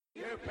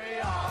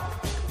UPR,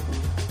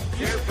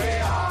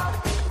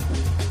 UPR,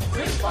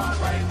 Football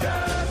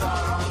Rangers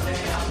are on the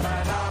up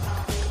and up.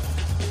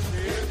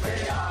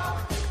 UPR,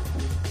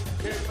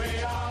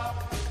 UPR.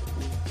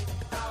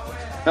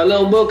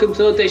 Hello and welcome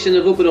to the edition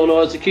of Up and On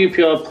Ours, the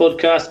QPR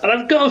podcast. And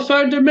I've got a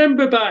founder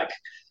member back.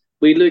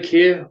 We look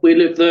here, we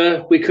look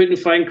there. We couldn't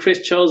find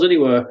Chris Charles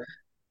anywhere,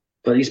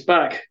 but he's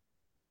back.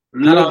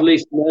 Hello. Lovely,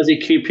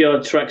 snazzy QPR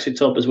tracksuit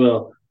top as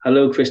well.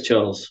 Hello, Chris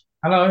Charles.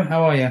 Hello,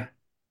 how are you?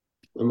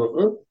 Is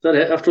that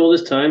it? After all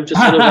this time,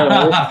 just hello, how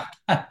are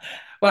you?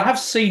 Well, I have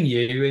seen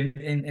you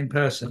in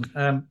person,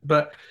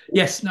 but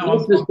yes, no,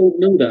 Listeners don't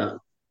know that.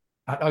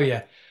 oh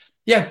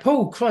yeah,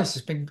 Paul. Christ,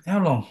 it's been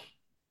how long?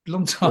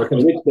 Long time.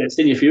 I've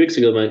seen you a few weeks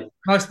ago, mate.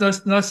 Nice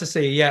to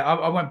see you. Yeah,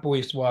 I won't bore you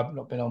as to why I've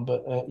not been on,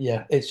 but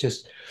yeah, it's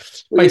just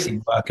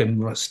basic work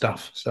and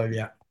stuff. So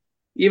yeah,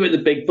 You were at the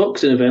big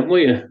boxing event, were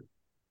you?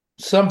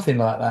 something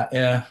like that.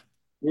 Yeah.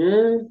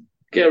 Yeah,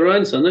 get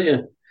around, son, don't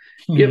you?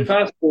 Your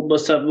passport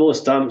must have more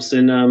stamps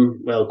than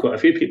quite a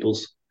few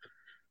people's.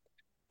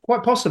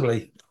 Quite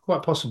possibly,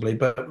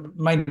 but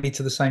mainly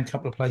to the same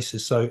couple of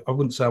places. So I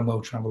wouldn't say I'm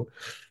well travelled.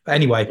 But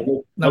anyway,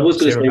 I was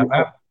going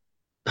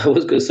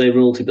to say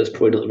royalty, but that's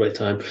probably not the right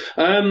time.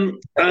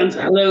 And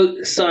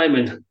hello,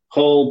 Simon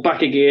Hall,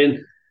 back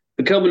again,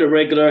 becoming a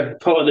regular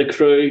part of the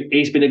crew.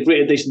 He's been a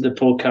great addition to the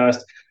podcast,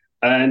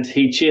 and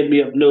he cheered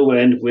me up no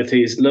end with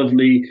his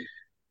lovely.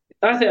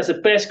 I think that's the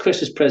best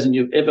Christmas present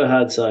you've ever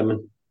had,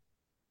 Simon.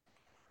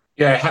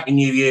 Yeah, Happy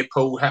New Year,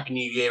 Paul. Happy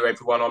New Year,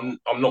 everyone.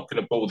 I'm not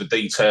going to bore the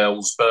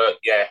details, but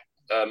yeah,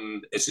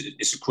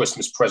 it's a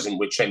Christmas present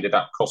which ended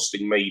up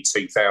costing me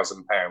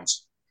 £2,000.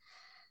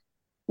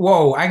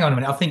 Whoa, hang on a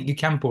minute. I think you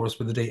can bore us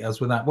with the details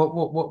with that. What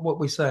are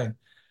we saying?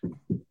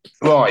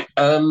 Right.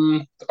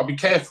 I'll be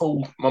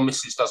careful my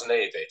missus doesn't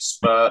hear this,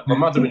 but my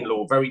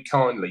mother-in-law very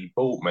kindly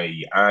bought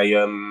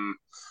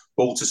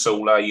us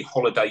all a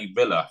holiday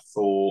villa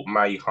for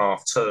May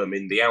half term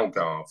in the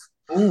Algarve.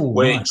 Ooh,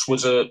 which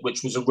was a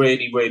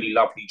really, really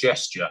lovely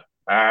gesture.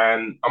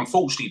 And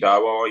unfortunately,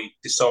 though, I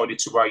decided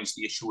to raise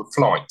the issue of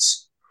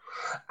flights.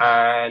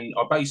 And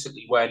I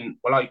basically went,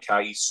 well,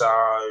 okay, so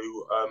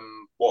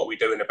what are we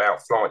doing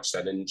about flights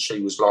then? And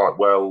she was like,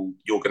 well,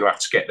 you're going to have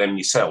to get them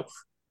yourself.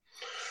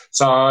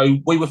 So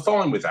we were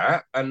fine with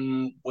that.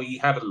 And we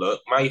had a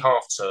look, May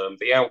half term,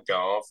 the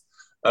Algarve.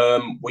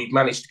 We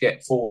managed to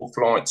get 4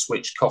 flights,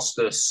 which cost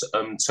us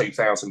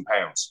 £2,000.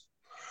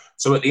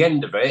 So at the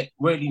end of it,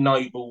 really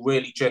noble,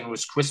 really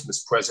generous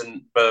Christmas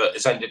present, but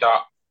has ended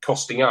up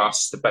costing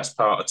us the best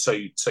part of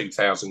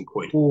 £2,000.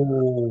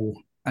 Oh,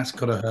 that's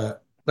gotta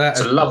hurt. It's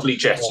a lovely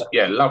gesture.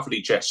 Yeah,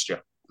 lovely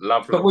gesture.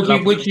 Lovely. But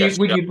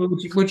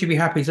would you be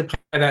happy to pay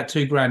that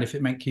 £2,000 if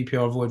it meant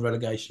QPR avoid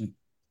relegation?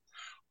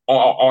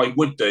 I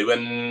would do,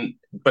 and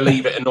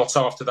believe it or not,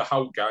 after the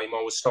whole game,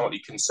 I was slightly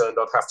concerned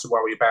I'd have to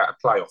worry about a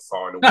playoff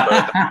final.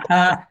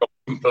 But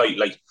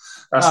completely,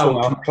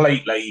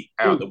 completely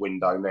out the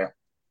window now.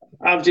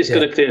 I've just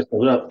got to clear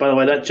something up. By the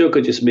way, that joke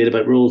I just made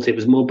about royalty, it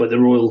was more about the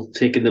royal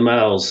taking the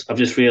miles. I've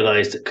just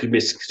realised it could be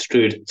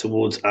misconstrued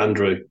towards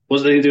Andrew.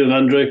 Wasn't anything to do with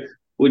Andrew.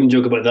 Wouldn't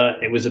joke about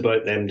that. It was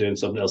about them doing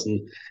something else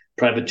and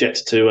private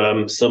jets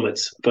to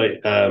summits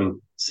about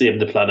saving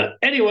the planet.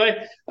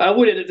 Anyway, I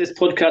would edit this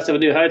podcast if I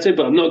knew how to,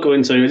 but I'm not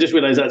going to. I just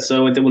realised that,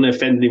 so I didn't want to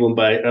offend anyone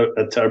by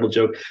a terrible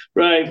joke.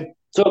 Right,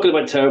 talking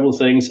about terrible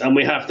things, and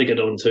we have to get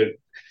on to.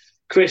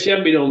 Chris, you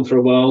haven't been on for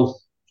a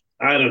while.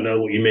 I don't know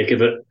what you make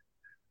of it.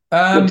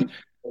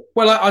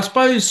 Well, I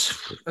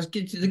suppose let's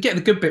get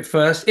the good bit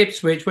first.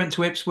 Ipswich, went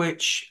to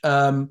Ipswich,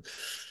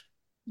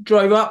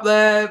 drove up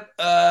there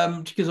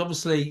because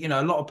obviously,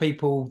 a lot of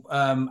people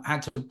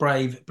had to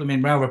brave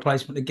rail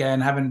replacement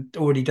again, having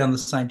already done the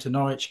same to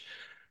Norwich,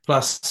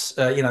 plus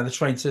the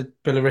train to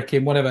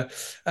Billericay, whatever.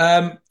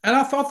 And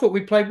I thought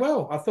we played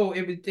well. I thought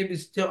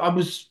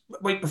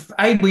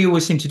we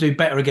always seem to do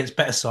better against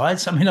better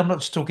sides. I mean, I'm not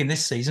just talking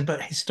this season,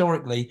 but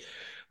historically,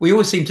 we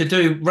always seem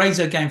to raise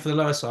our game for the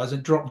lower sides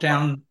and drop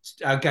down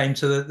our game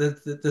to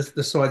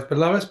the sides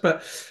below us.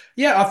 But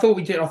yeah, I thought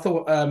we did. I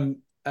thought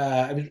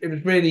it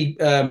was really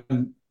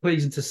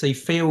pleasing to see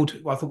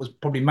Field. I thought was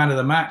probably man of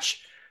the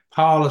match.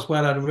 Parle as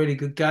well had a really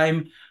good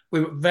game. We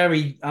were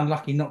very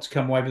unlucky not to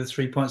come away with the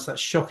 3 points. That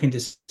shocking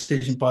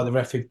decision by the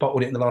ref who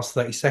bottled it in the last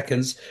 30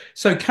 seconds.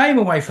 So came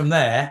away from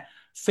there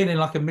feeling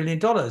like $1 million.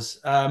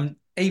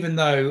 Even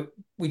though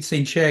we'd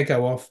seen Chair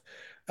go off,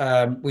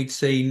 we'd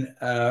seen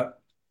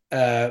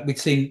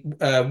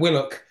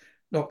Willock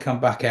not come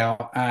back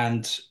out,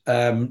 and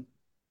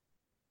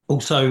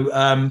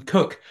also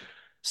Cook.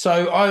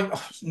 So I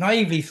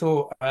naively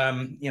thought,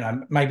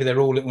 maybe they're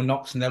all little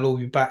knocks and they'll all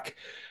be back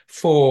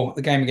for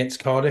the game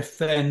against Cardiff.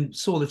 Then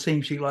saw the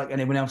team sheet like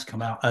anyone else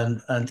come out,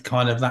 and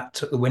kind of that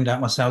took the wind out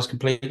of my sails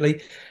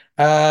completely.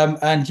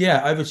 And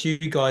yeah, over to you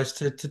guys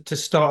to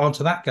start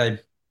onto that game.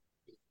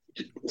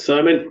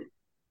 Simon.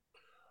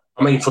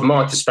 I mean, from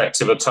my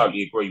perspective, I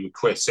totally agree with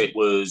Chris. It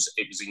was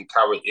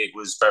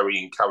very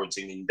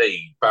encouraging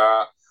indeed.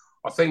 But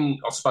I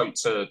think I spoke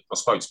to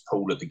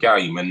Paul at the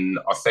game, and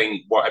I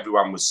think what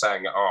everyone was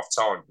saying at half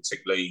time,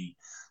 particularly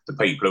the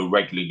people who are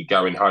regularly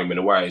going home and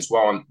away is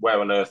where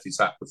on earth is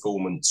that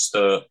performance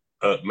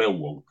at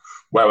Millwall?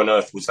 Where on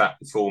earth was that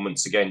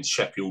performance against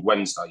Sheffield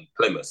Wednesday,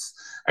 Plymouth?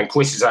 And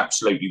Chris is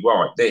absolutely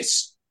right.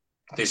 This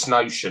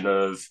notion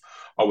of,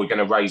 we're going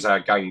to raise our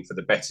game for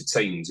the better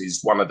teams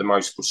is one of the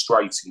most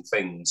frustrating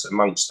things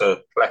amongst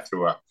a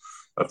plethora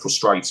of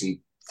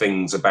frustrating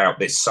things about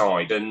this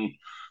side. And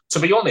to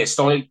be honest,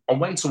 I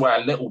went away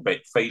a little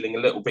bit feeling a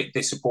little bit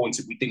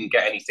disappointed we didn't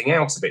get anything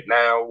out of it.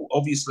 Now,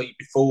 obviously,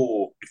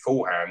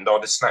 beforehand,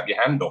 I'd have snapped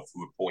your hand off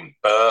for a point.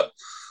 But,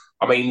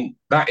 I mean,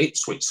 that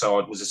Ipswich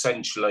side was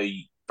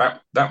essentially,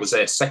 that was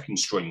their second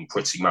string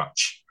pretty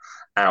much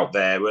out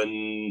there.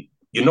 And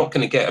you're not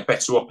going to get a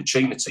better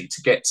opportunity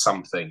to get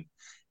something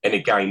in a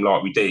game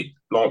like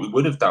we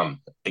would have done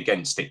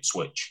against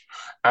Ipswich.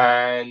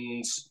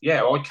 And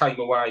yeah, I came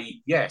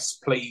away, yes,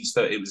 pleased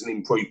that it was an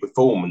improved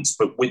performance,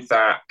 but with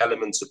that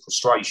element of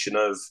frustration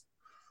of,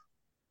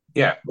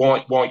 yeah,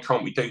 why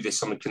can't we do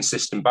this on a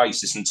consistent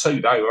basis? And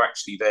two, they were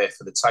actually there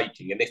for the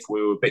taking. And if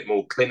we were a bit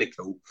more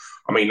clinical,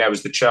 I mean, there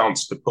was the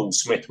chance for Paul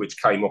Smith,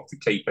 which came off the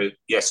keeper.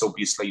 Yes,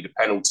 obviously the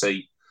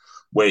penalty,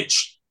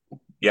 which,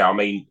 yeah, I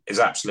mean, is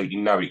absolutely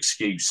no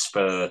excuse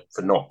for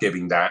not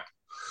giving that.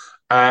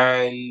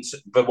 And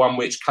the one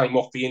which came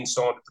off the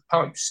inside of the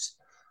post.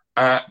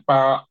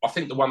 But I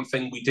think the one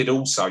thing we did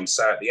also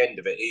say at the end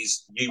of it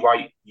is you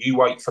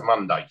wait for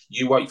Monday.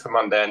 You wait for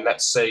Monday and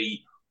let's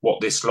see what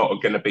this lot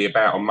are going to be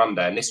about on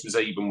Monday. And this was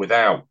even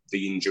without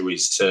the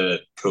injuries to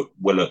Cook,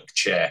 Willock,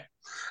 Chair.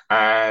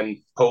 And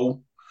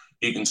Paul,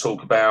 you can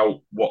talk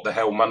about what the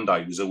hell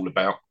Monday was all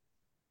about.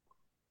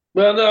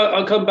 Well, no,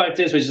 I'll come back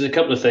to this, which is a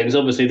couple of things.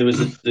 Obviously, there was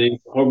the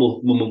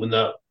horrible moment when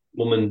that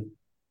woman,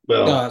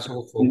 well, No, that's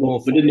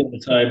awful. we didn't at the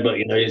time, but,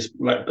 he's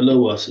right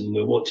below us and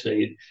we're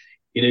watching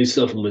it.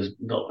 Something was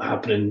not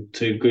happening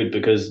too good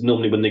because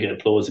normally when they get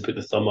applause, they put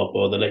the thumb up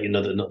or they let you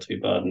know they're not too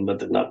bad, and that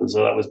didn't happen,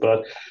 so that was bad.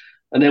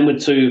 And then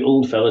with two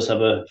old fellas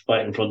have a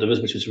fight in front of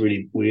us, which was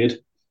really weird.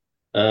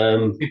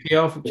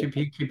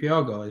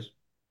 QPR guys.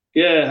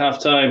 Yeah, half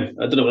time.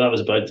 I don't know what that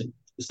was about.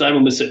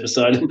 Simon was sitting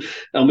beside him,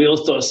 and we all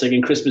started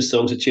singing Christmas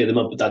songs to cheer them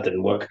up, but that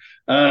didn't work.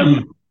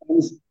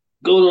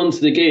 Going on to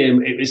the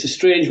game, it's a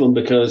strange one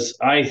because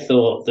I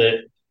thought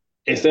that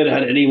if they'd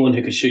had anyone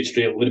who could shoot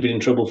straight, it would have been in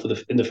trouble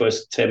in the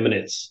first 10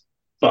 minutes.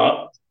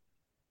 But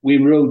we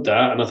rode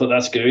that, and I thought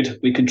that's good.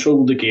 We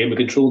controlled the game, we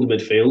controlled the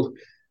midfield.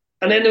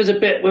 And then there was a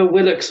bit where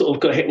Willock sort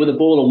of got hit with a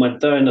ball and went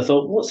down. I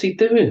thought, what's he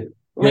doing?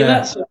 I mean,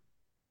 that's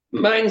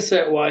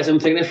mindset-wise, I'm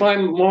thinking, if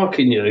I'm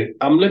marking you,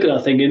 I'm looking at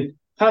that thinking,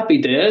 happy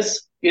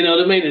days. You know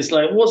what I mean? It's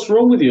like, what's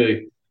wrong with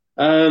you?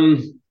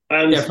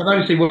 And yeah, for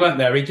those who weren't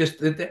there,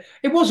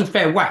 it was a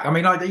fair whack. I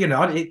mean,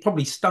 it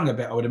probably stung a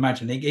bit, I would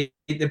imagine.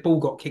 The ball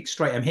got kicked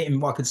straight and hit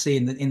him, I could see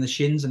in the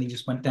shins, and he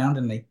just went down,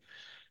 didn't he?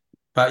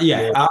 But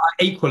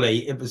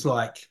equally, it was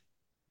like,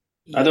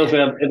 I don't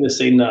think I've ever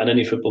seen that in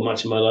any football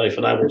match in my life,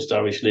 and I watched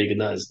Irish League,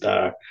 and that is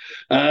dire.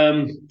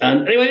 And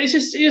anyway, it's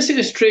just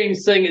a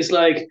strange thing. It's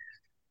like,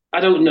 I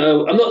don't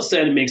know. I'm not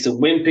saying it makes a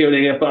wimpy or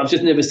anything, but I've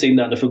just never seen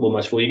that in a football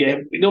match before.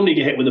 You normally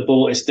get hit with a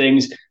ball, it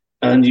stings,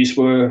 and you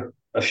swear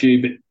a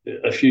few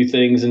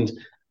things, and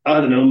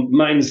I don't know.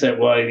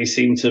 Mindset-wise, he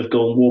seemed to have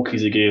gone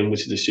walkies again,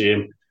 which is a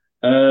shame.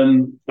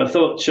 I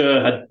thought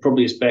Cher had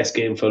probably his best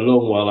game for a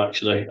long while.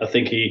 Actually, I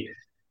think he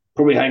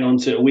probably hang on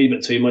to it a wee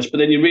bit too much. But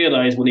then you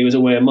realise when he was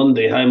away on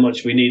Monday how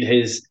much we need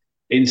his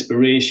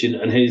inspiration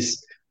and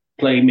his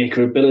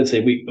playmaker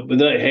ability.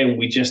 Without him,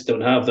 we just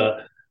don't have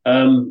that.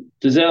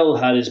 Dazelle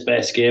had his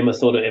best game, I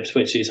thought, at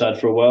Ipswich he's had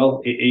for a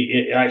while.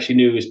 He actually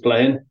knew he was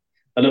playing.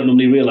 I don't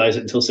normally realise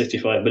it until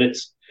 65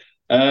 minutes.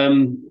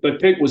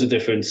 But Cook was a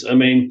difference. I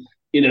mean,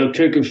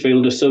 Cook and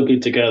Field are so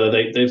good together.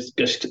 They've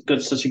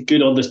got such a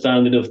good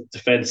understanding of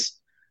defence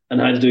and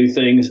how to do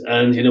things.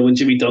 And, when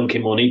Jimmy Dunn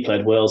came on, he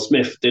played well.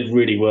 Smith did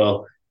really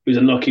well. He was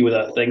unlucky with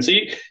that thing. So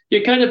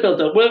you kind of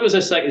built up, whether it was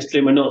a second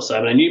stream or not,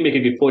 Simon, and you make a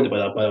good point about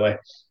that, by the way.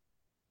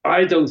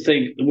 I don't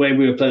think the way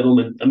we were playing at the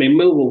moment, I mean,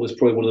 Millwall was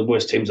probably one of the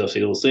worst teams I've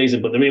seen all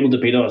season, but they were able to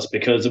beat us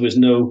because there was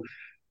no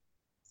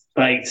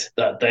fight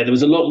that day. There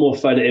was a lot more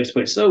fight at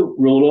Ipswich. So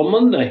roll on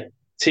Monday.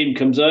 Team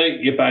comes out,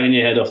 you're banging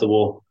your head off the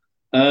wall.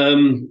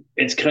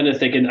 It's kind of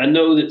thinking, I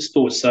know that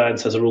sports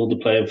science has a role to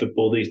play in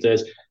football these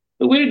days,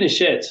 but we're in the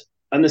shit.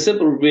 And the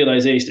simple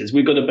realisation is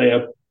we've got to play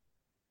our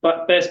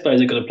best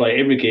players are going to play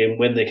every game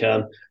when they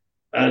can,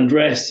 and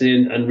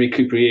resting and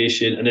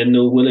recuperation, and then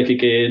no Willock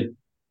again.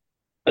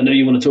 I know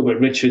you want to talk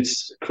about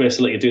Richards, Chris.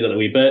 I'll let you do that a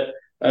wee bit.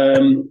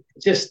 And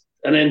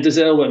then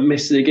Dazelle went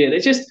missing again.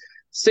 It just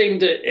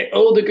seemed that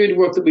all the good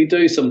work that we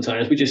do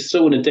sometimes, we just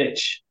sow in a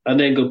ditch and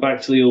then go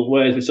back to the old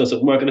ways, which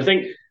doesn't work. And I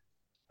think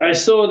I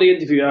saw the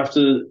interview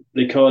after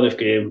the Cardiff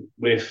game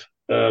with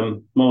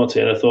Marty,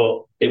 and I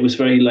thought it was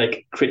very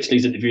like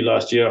Critchley's interview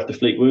last year after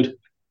Fleetwood.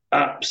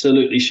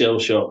 Absolutely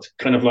shell-shocked.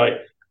 Kind of like,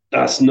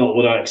 that's not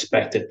what I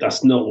expected.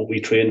 That's not what we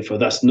trained for.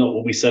 That's not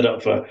what we set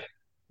up for.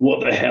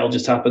 What the hell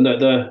just happened out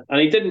there? And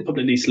he didn't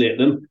publicly slate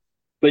them,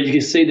 but you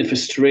can see the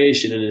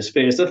frustration in his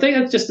face. I think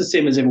that's just the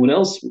same as everyone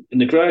else in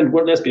the ground.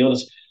 Well, let's be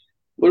honest.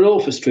 we're all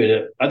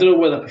frustrated. I don't know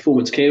where that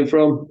performance came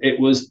from. It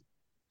was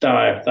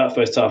dire. That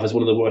first half is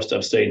one of the worst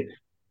I've seen,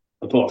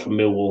 apart from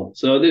Millwall.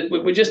 So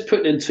we're just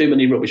putting in too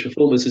many rubbish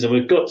performances, and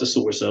we've got to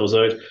sort ourselves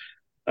out.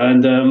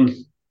 And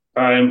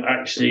I'm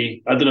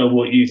actually, I don't know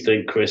what you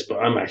think, Chris, but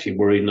I'm actually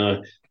worried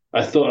now.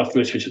 I thought after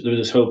Ipswich there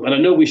was hope, and I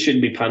know we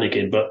shouldn't be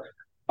panicking, but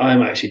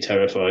I'm actually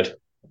terrified.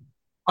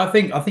 I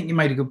think you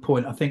made a good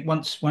point. I think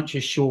once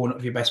you're shorn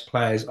of your best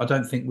players, I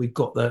don't think we've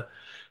got the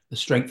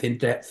strength in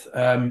depth.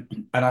 And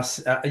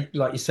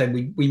like you said,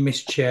 we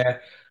missed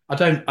Chair. I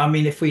don't. I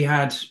mean, if we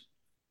had,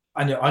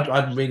 I know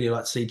I'd really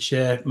like to see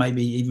Chair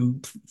maybe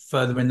even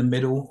further in the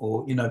middle,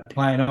 or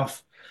playing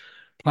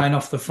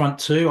off the front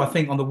too. I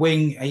think on the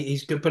wing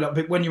he's good,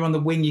 but when you're on the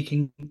wing, you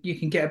can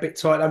get a bit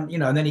tight,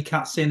 and then he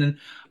cuts in. And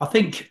I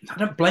think I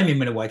don't blame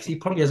him in a way because he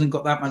probably hasn't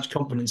got that much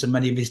confidence, and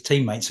many of his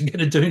teammates are going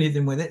to do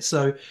anything with it.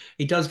 So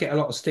he does get a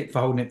lot of stick for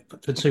holding it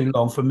for too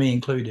long, for me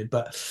included.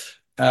 But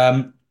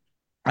and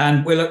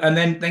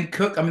then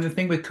Cook. I mean, the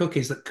thing with Cook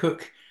is that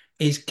Cook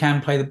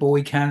can play the ball.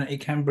 He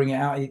can bring it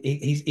out.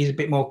 He's a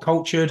bit more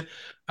cultured.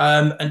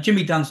 And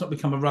Jimmy Dunn's not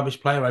become a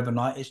rubbish player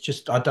overnight. It's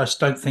just I just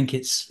don't think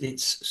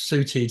it's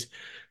suited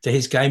to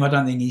his game. I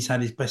don't think he's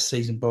had his best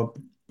season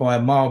by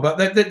a mile. But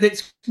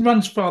it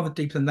runs farther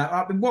deeper than that.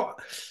 I mean, what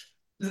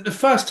the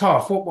first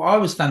half? What I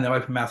was standing there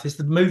open mouth is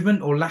the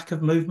movement or lack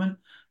of movement.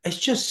 It's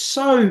just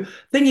so.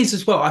 Thing is,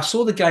 as well, I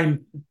saw the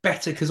game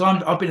better because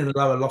I've been in the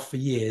lower loft for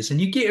years,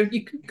 and you get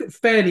a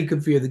fairly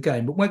good view of the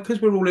game. But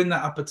because we're all in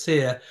that upper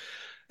tier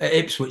at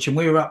Ipswich and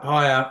we were up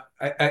higher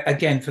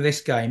again for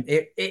this game,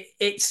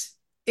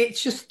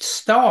 it's just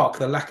stark,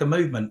 the lack of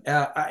movement.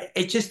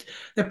 It just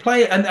they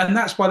play, and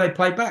that's why they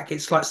play back.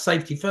 It's like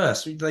safety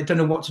first. They don't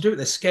know what to do.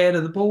 They're scared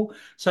of the ball,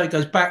 so it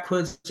goes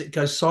backwards, it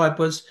goes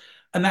sideways,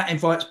 and that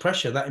invites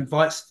pressure. That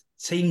invites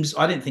teams.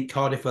 I didn't think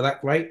Cardiff were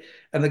that great,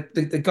 and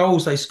the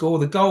goals they score.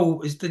 The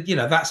goal is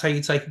that's how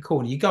you take a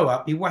corner. You go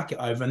up, you whack it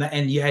over,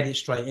 and you head it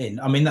straight in.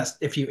 I mean, that's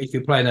if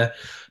you're playing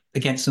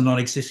against a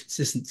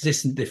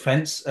non-existent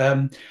defence.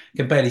 Can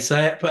barely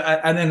say it.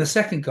 But and then the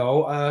second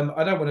goal,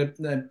 I don't want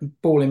to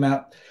ball him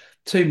out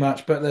too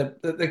much,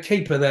 but the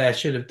keeper there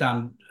should have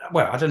done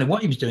well. I don't know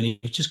what he was doing. He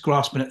was just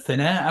grasping at thin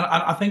air, and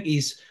I think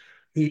he's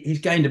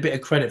gained a bit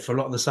of credit for a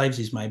lot of the saves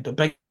he's made. But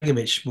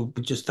Begovic will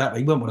just that.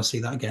 He won't want to see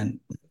that again.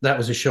 That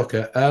was a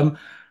shocker.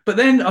 But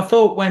then I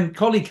thought when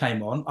Collie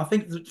came on, I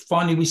think that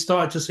finally we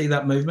started to see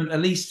that movement.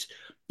 At least,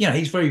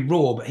 he's very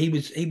raw, but he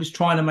was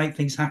trying to make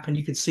things happen.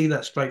 You could see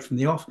that straight from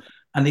the off.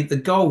 And the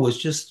goal was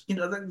just,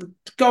 the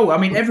goal. I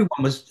mean, everyone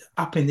was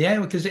up in the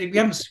air because we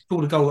haven't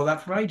scored a goal like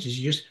that for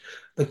ages.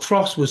 The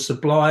cross was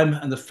sublime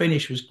and the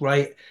finish was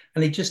great.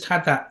 And he just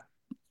had that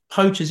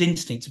poacher's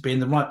instinct to be in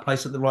the right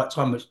place at the right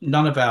time, which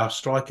none of our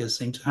strikers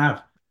seem to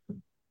have.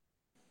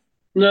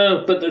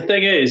 No, but the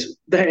thing is,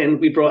 then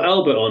we brought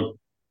Albert on.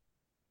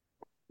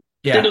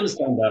 Yeah. Didn't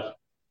understand that.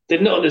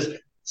 Did not understand.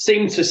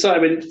 Seemed to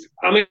Simon.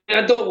 I mean,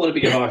 I don't want to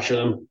be harsh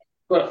on him,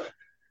 but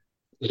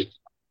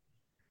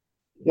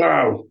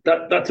wow,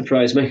 that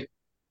surprised me.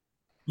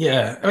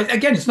 Yeah. I mean,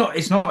 again, it's not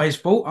his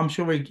fault. I'm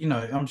sure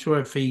I'm sure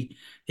if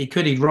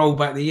he'd roll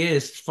back the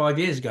years 5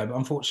 years ago, but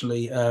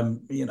unfortunately,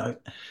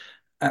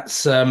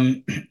 that's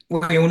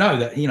we all know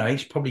that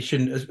he probably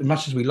shouldn't, as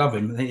much as we love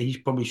him, he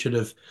probably should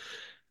have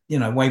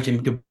waved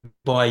him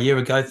goodbye a year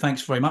ago.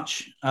 Thanks very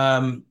much.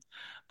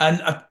 And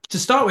to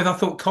start with, I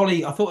thought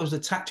it was a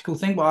tactical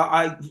thing, but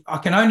I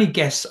can only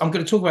guess. I'm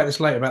going to talk about this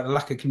later about the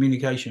lack of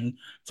communication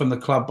from the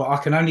club, but I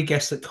can only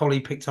guess that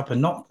Collie picked up a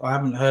knock. I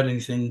haven't heard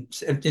anything.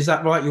 Is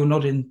that right? You're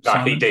nodding. No,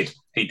 Simon? he did.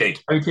 He did.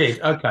 Oh, he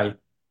did. Okay.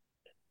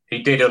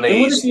 He did on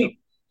his. He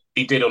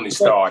did on his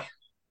thigh.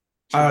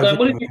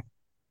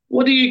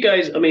 What do you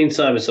guys? I mean,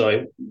 Simon,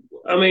 sorry.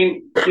 I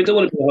mean, we don't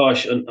want to be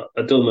harsh on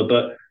Adulma,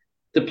 but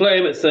to play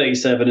him at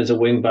 37 as a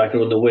wing back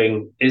or on the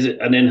wing, is it,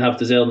 and then have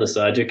Dazelle on the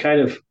side? You're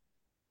kind of.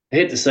 I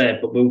hate to say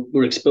it, but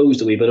we're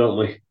exposed a wee bit, aren't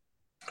we?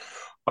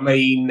 I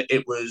mean,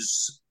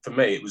 for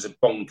me, it was a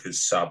bonkers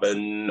sub,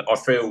 and I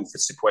feel for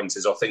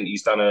Cifuentes, I think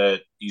he's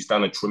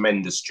done a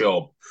tremendous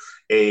job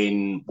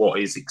in what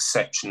is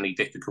exceptionally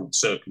difficult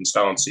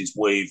circumstances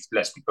with,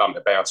 let's be blunt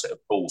about it, a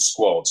full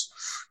squad.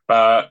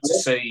 But to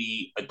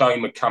see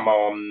Adoma come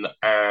on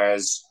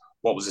as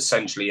what was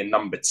essentially a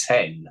number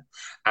 10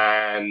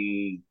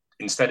 and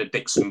instead of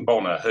Dixon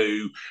Bonner,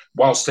 who,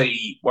 whilst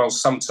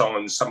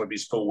sometimes some of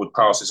his forward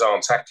passes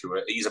aren't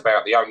accurate, he's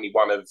about the only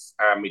one of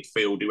our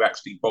midfield who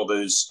actually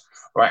bothers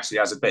or actually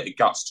has a bit of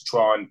guts to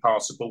try and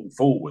pass the ball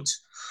forward.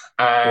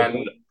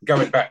 And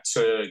going back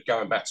to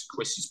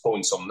Chris's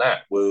points on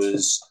that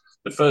was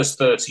the first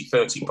 30,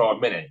 35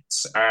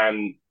 minutes,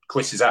 and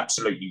Chris is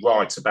absolutely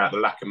right about the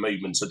lack of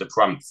movement of the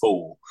front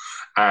four.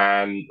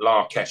 And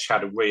Larkesh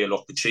had a real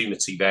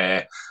opportunity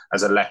there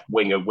as a left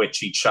winger, which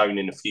he'd shown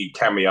in a few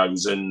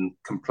cameos and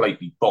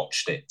completely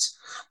botched it.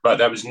 But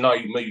there was no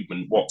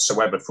movement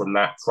whatsoever from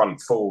that front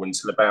four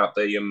until about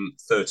the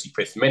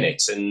 35th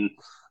minute. And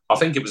I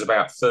think it was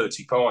about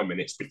 35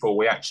 minutes before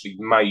we actually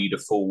made a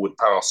forward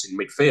pass in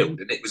midfield.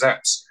 And it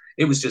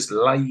was just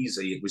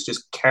lazy. It was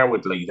just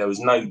cowardly. There was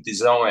no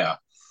desire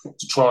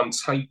to try and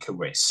take a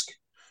risk,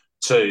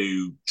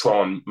 to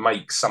try and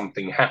make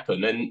something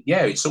happen. And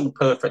yeah, it's all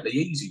perfectly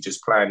easy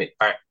just playing it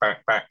back,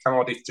 back, back.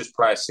 Cardiff just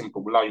play a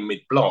simple low mid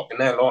block, and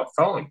they're like,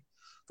 fine.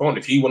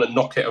 If you want to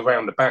knock it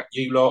around the back,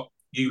 you lot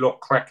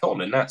crack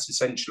on. And that's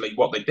essentially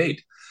what they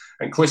did.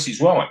 And Chris is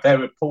right.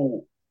 They're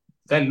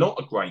not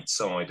a great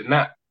side. And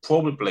that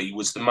probably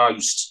was the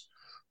most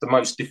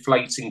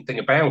deflating thing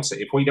about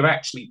it. If we'd have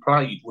actually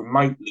played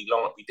remotely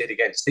like we did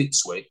against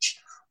Ipswich,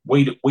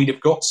 we'd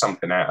have got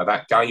something out of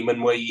that game,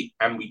 and we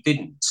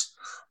didn't.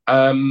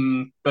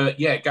 But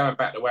yeah, going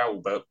back to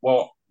Albert,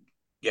 I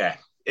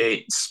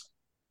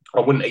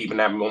wouldn't even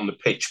have him on the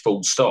pitch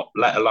full stop,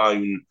 let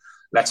alone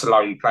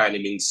playing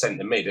him in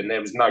centre mid. And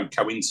there was no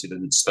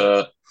coincidence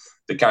that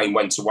the game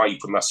went away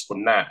from us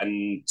from that.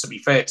 And to be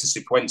fair to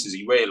Cifuentes,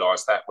 he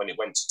realised that when it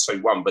went to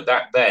 2-1. But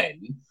that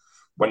then,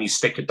 when you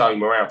stick a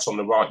Doma out on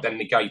the right, then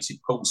negated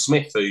Paul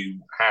Smith, who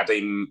had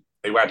him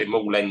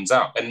all ends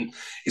up. And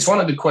it's one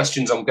of the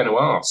questions I'm going to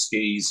ask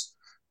is,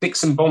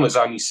 Dixon Bonner's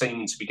only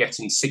seemed to be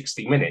getting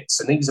 60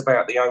 minutes, and he's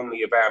about the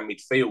only of our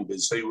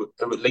midfielders who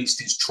at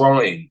least is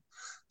trying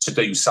to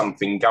do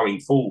something going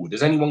forward.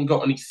 Has anyone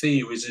got any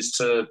theories as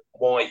to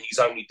why he's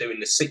only doing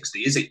the 60?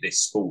 Is it this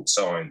sports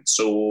science,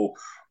 or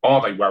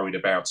are they worried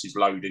about his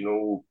loading,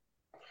 or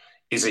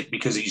is it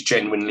because he's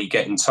genuinely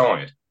getting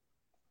tired?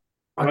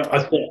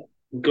 I think.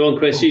 Go on,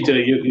 Chris. You do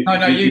it.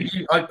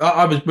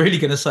 I was really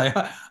going to say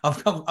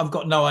I've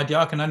got no idea.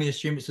 I can only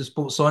assume it's a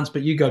sports science,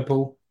 but you go,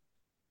 Paul.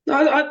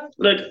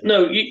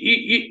 No.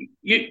 You.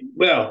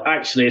 Well,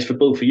 actually, it's for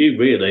both of you,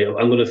 really.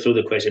 I'm going to throw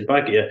the question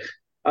back at you.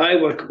 I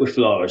work with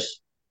flowers,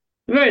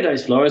 very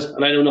nice flowers,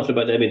 and I know nothing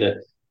about them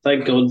either.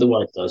 Thank God the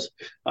wife does.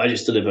 I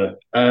just deliver.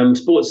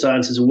 Sports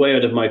science is way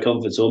out of my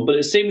comfort zone, but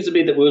it seems to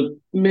be that we're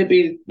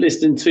maybe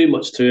listening too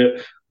much to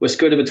it. We're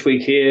scared of a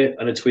tweak here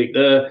and a tweak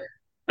there.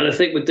 And I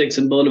think with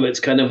Dixon Bonham, it's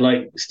kind of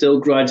like still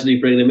gradually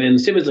bringing them in.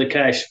 Same as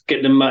Lakesh,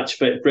 getting them match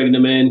fit, bringing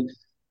them in.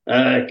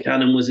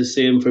 Cannon was the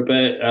same for a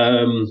bit.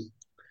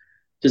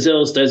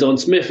 Giselle stays on.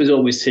 Smith is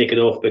always taken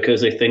off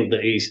because they think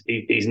that he's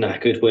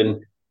knackered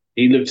when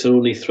he looks their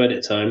only threat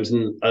at times,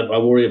 and I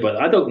worry about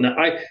that. I don't know.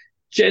 I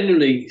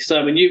generally,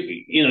 Simon,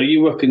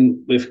 you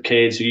working with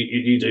kids,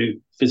 you do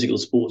physical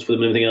sports for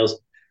them and everything else.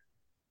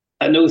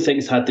 I know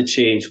things had to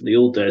change from the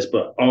old days,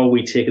 but are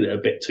we taking it a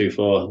bit too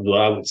far?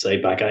 Well, I would say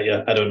back at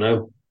you. I don't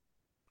know.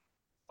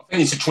 I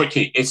think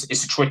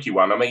it's a tricky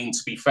one. I mean, to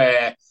be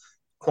fair,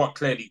 quite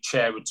clearly,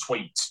 Chair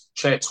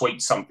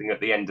tweeted something at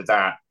the end of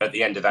that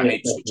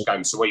Ipswich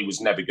game, so he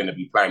was never going to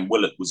be playing.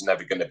 Willett was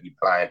never going to be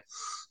playing.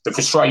 The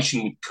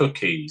frustration with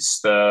Cook is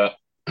that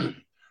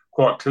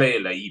quite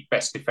clearly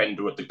best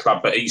defender at the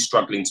club, but he's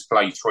struggling to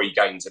play 3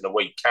 games in a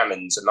week.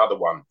 Cannon's another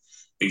one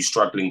who's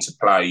struggling to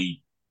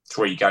play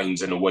 3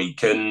 games in a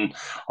week. And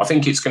I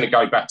think it's going to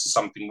go back to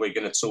something we're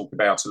going to talk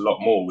about a lot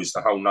more, is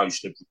the whole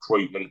notion of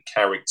recruitment,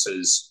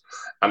 characters,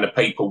 and the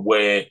people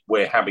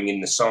we're having in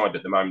the side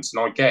at the moment.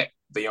 And I get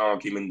the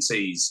argument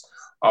is,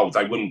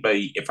 they wouldn't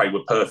be, if they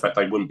were perfect,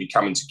 they wouldn't be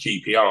coming to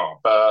QPR.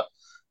 But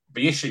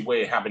the issue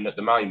we're having at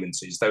the moment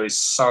is there is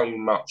so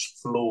much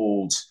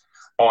flawed,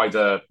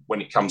 either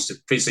when it comes to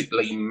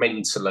physically,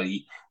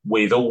 mentally,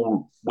 with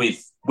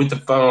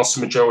the vast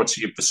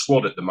majority of the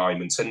squad at the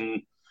moment.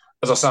 And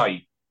as I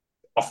say,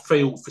 I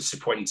feel for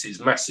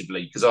Cifuentes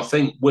massively, because I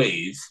think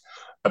with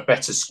a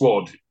better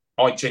squad,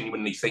 I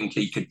genuinely think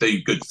he could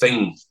do good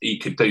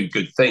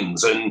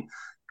things. And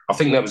I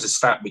think there was a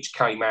stat which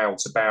came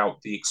out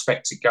about the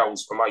expected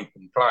goals from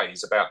open play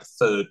is about the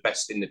 3rd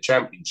best in the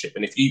Championship.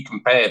 And if you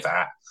compare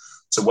that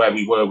to where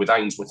we were with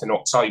Ainsworth in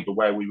October,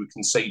 where we were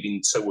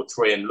conceding 2 or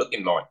 3 and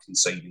looking like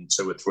conceding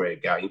 2 or 3 a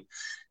game,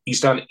 he's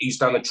done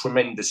a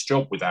tremendous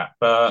job with that.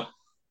 But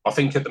I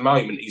think at the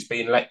moment he's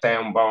being let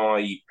down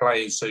by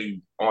players who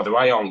either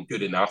A, aren't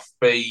good enough,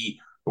 B,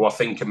 who I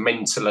think are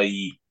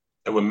mentally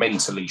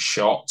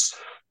shot,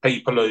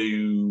 people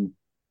who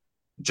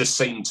just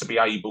seem to be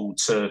able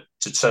to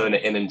turn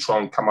it in and try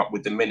and come up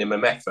with the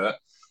minimum effort.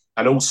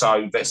 And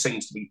also there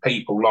seems to be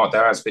people, like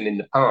there has been in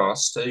the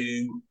past,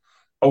 who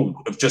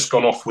have just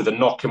gone off with a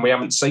knock and we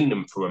haven't seen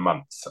them for a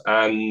month.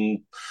 And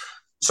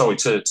sorry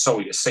to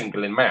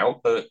single him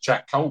out, but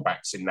Jack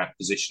Colback's in that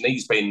position.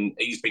 He's been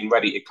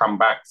ready to come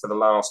back for the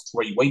last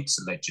 3 weeks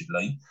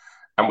allegedly,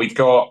 and we've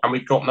got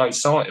no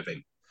sight of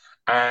him,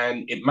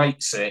 and it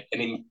makes it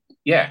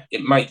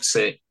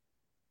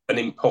an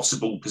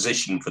impossible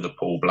position for the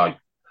poor bloke.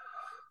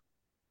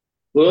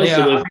 Well,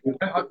 also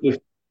with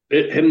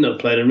him not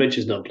playing and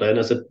Richard's not playing,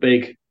 that's a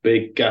big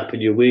gap in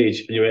your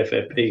wage and your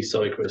FFP.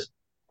 Sorry, Chris.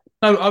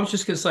 No, I was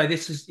just going to say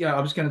this is, I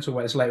was going to talk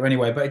about this later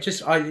anyway, but it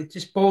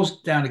just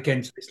boils down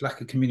again to this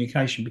lack of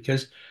communication,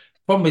 because the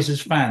problem is,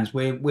 as fans,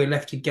 we're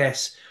left to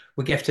guess.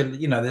 We get to,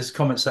 there's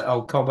comments that,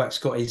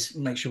 Colback's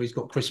make sure he's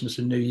got Christmas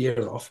and New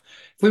Year off.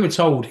 If we were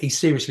told he's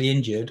seriously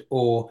injured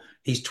or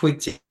he's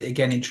tweaked it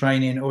again in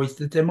training, or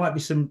there might be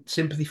some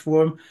sympathy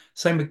for him.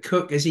 Same with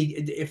Cook. Is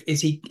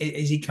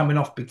he coming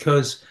off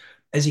because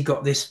has he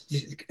got this?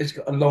 Has he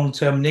got a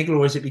long-term niggle,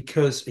 or is it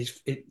because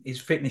his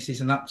fitness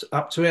isn't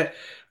up to it?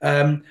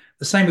 The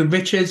same with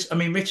Richards. I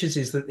mean, Richards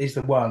is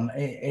the one.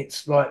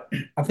 It's like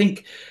I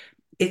think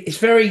it's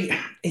very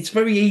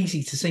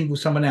easy to single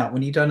someone out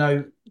when you don't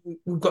know.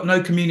 We've got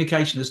no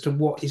communication as to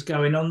what is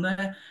going on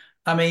there.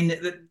 I mean,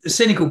 the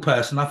cynical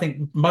person, I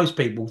think most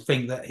people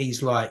think that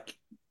he's like,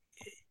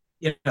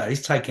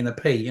 he's taking a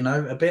pee,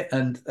 a bit,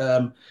 and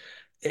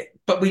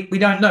but we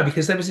don't know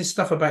because there was this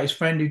stuff about his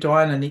friend who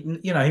died, and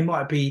he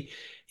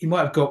might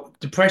have got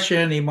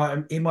depression, he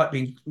might be might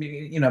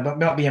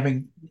be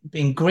having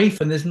being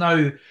grief, and there's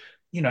no,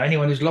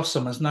 anyone who's lost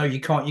someone knows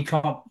you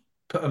can't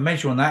put a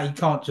measure on that. You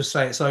can't just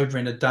say it's over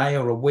in a day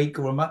or a week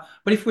or a month.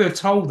 But if we were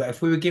told that,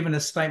 if we were given a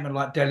statement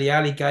like Dele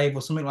Alli gave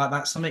or something like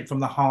that, something from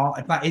the heart,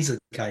 if that is the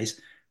case,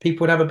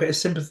 people would have a bit of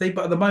sympathy.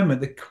 But at the moment,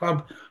 the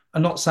club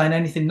are not saying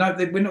anything. No,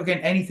 we're not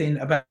getting anything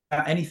about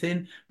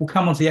anything. We'll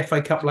come on to the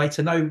FA Cup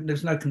later. No,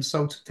 there's no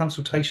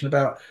consultation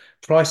about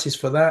prices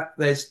for that.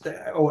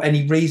 Or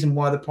any reason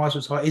why the price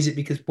was high. Is it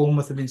because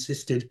Bournemouth have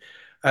insisted,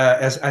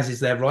 as is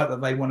their right,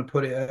 that they want to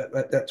put it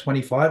at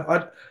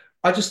 25?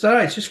 I just don't know.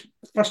 It just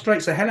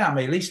frustrates the hell out of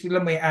me. At least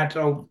when we had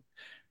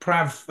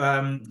Prav,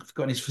 I've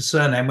forgotten his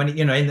surname. When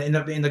even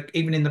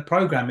in the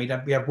program, we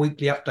have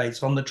weekly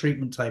updates on the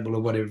treatment table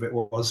or whatever it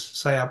was.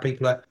 Say how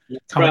people are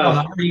coming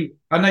on.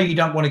 I know you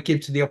don't want to give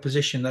to the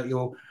opposition that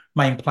your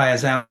main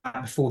players out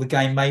before the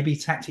game, maybe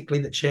tactically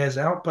that shares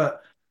out.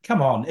 But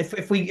come on,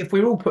 if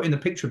we're all put in the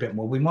picture a bit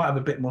more, we might have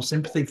a bit more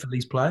sympathy for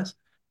these players.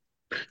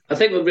 I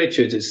think with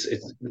Richards,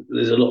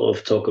 there's a lot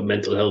of talk of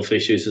mental health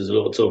issues. There's a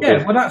lot of talk.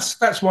 Yeah, well,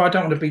 that's why I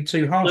don't want to be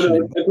too harsh.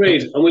 No,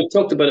 agreed, and we've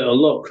talked about it a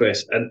lot,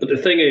 Chris. But the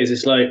thing is,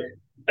 it's like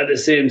at the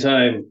same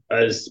time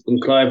as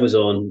when Clive was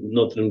on,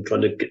 not that I'm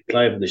trying to get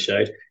Clive in the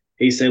shade,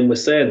 he's saying we're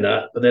saying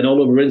that, but then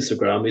all over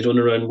Instagram, he's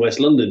running around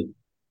West London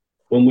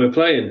when we're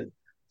playing.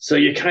 So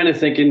you're kind of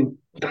thinking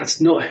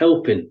that's not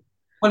helping.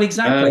 Well,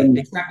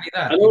 exactly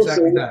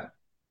that.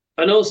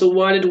 And also,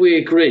 why did we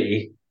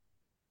agree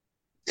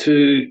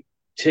to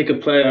take a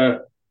player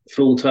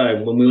full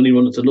time when we only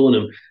wanted to loan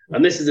him?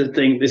 And this is the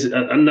thing.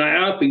 And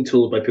I have been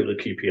told by people at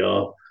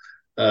QPR,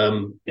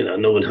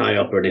 no one high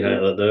up or anything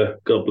like that. There,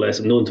 God bless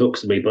him. No one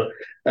talks to me, but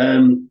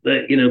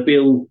that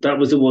Bill. That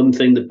was the one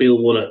thing that Bill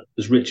wanted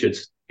was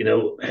Richards.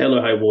 Hell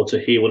or high water,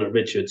 he wanted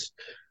Richards.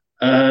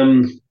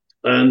 And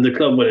the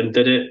club went and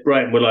did it.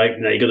 Right, and we're like,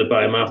 no, you got to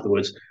buy him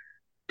afterwards.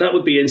 That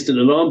would be instant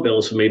alarm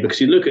bells for me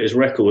because you look at his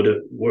record,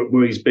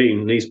 where he's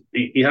been. And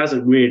he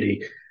hasn't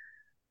really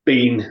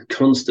been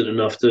constant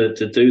enough to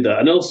do that.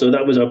 And also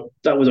that was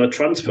our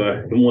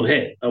transfer in one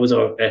hit. That was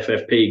our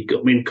FFP.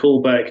 I mean,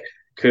 Colbeck,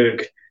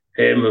 Kirk,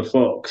 him and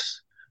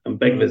Fox and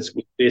Begman's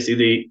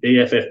basically the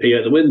FFP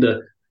out the window.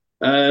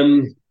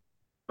 And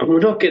we're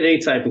not getting any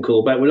time from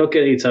Colbeck. We're not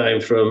getting any time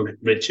from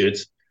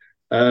Richards.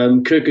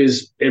 Kirk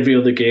is every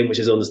other game, which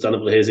is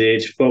understandable at his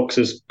age. Fox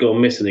has gone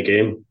missing a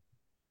game.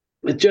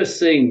 It just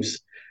seems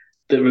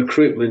that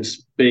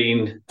recruitment's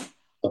been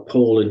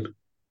appalling.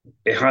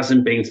 It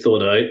hasn't been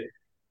thought out.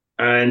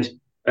 And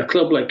a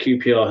club like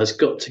QPR has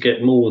got to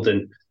get more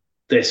than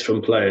this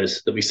from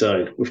players that we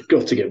sign. We've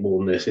got to get more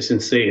than this. It's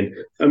insane.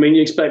 I mean,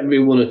 you expect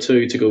maybe one or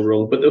two to go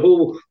wrong, but the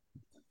whole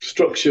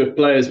structure of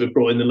players we've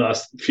brought in the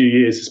last few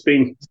years has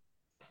been...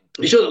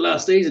 You saw that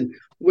last season,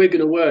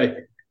 Wigan away.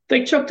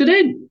 They chucked it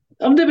in.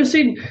 I've never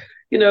seen,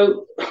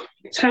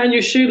 tying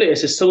your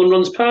shoelace as someone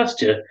runs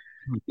past you.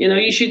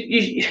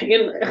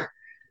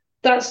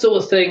 That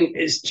sort of thing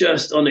is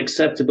just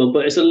unacceptable,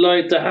 but it's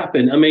allowed to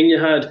happen. I mean, you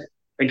had...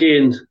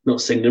 Again,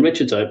 not singling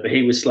Richards out, but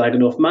he was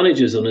slagging off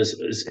managers on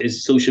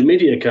his social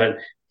media account.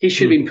 He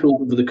should have been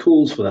pulled over the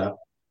coals for that.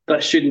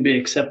 That shouldn't be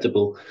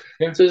acceptable.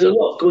 Yeah. So there's a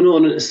lot going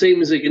on, and it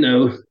seems that,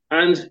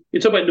 and you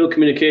talk about no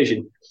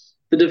communication.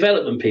 The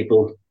development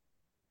people,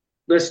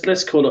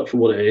 let's call it for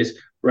what it is.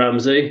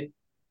 Ramsey,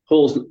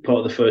 Hall's part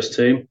of the first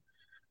team.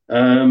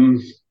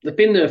 They've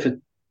been there for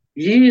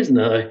years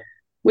now.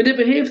 We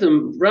never hear from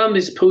them.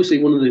 Ramsey's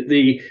supposedly one of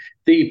the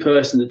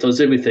person that does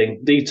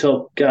everything, the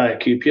top guy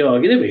at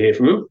QPR. You never hear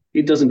from him.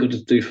 He doesn't go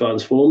to do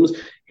fans forms.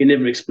 He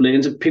never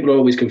explains it. People are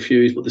always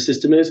confused what the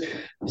system is.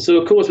 So,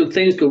 of course, when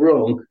things go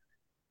wrong,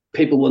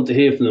 people want to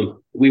hear from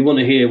them. We want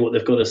to hear what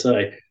they've got to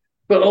say.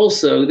 But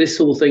also, this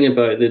whole thing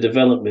about the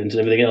development and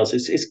everything else,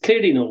 it's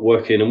clearly not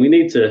working, and we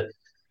need to,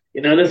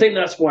 and I think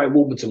that's why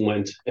Wolverton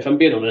went. If I'm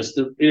being honest,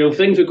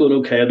 things were going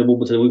okay under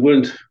Wolverton. We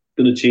weren't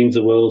going to change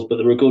the world, but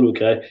they were going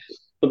okay.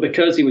 But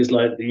because he was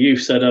like the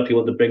youth set up, he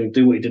wanted to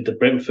do what he did to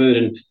Brentford.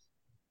 And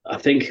I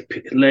think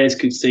Les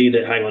could see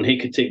that, hang on, he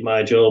could take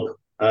my job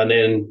and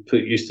then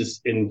put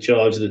Eustace in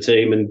charge of the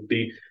team and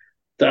be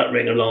that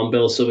ring alarm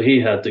bell. So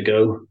he had to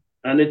go.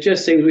 And it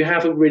just seems we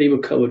haven't really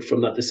recovered from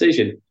that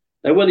decision.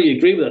 Now, whether you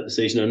agree with that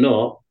decision or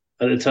not,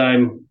 at the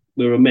time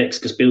we were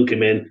mixed because Bill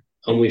came in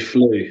and we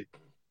flew.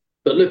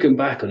 But looking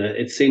back on it,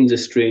 it seems a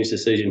strange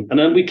decision. And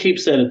then we keep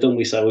saying it, don't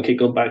we, Sam? We keep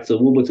going back to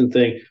the Wolverton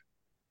thing.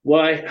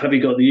 Why have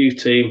you got the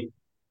youth team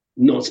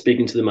not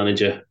speaking to the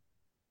manager?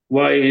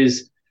 Why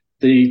is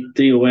the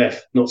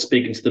DOF not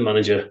speaking to the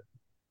manager?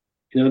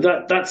 You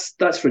know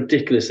that's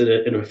ridiculous in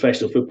a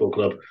professional football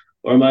club.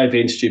 Or am I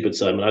being stupid,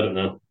 Simon? I don't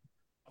know.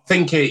 I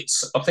think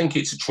it's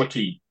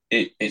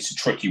it's a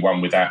tricky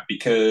one with that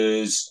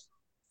because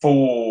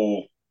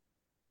for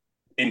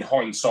in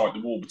hindsight,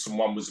 the Warburton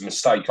one was a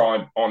mistake.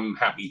 I'm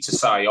happy to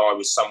say I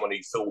was someone who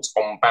thought,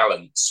 on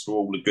balance, for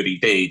all the good he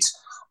did,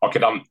 I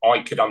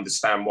could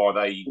understand why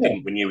they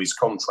didn't renew his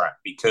contract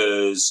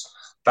because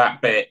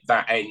that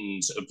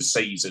end of the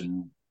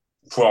season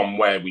from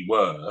where we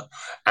were,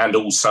 and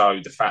also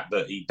the fact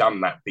that he'd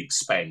done that big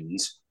spend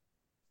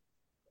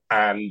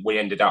and we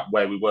ended up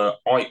where we were.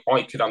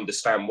 I could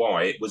understand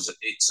why it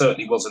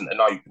certainly wasn't an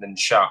open and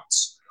shut.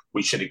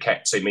 We should have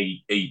kept him.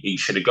 He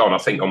should have gone. I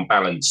think on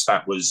balance,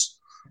 that was,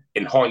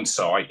 in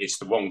hindsight, it's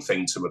the wrong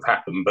thing to have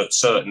happened. But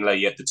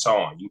certainly at the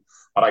time,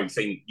 I don't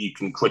think you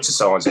can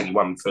criticise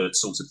anyone for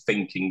sort of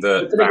thinking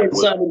that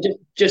was... Simon,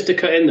 just to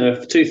cut in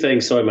there, two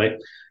things. Sorry, mate.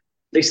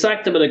 They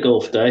sacked him at a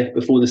golf day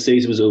before the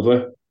season was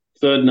over.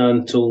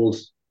 Ferdinand told,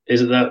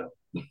 is it that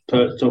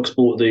Talk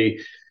Sport,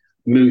 the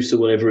Moose or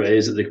whatever it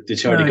is, at the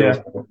charity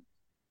golf.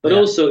 But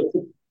also,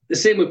 the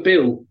same with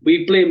Bill.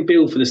 We blame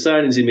Bill for the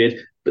signings he made,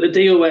 but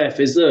the DOF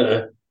is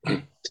there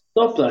to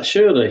stop that,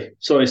 surely.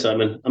 Sorry,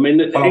 Simon. I mean,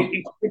 it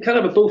can't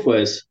have it both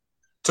ways.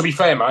 To be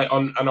fair, mate,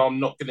 and I'm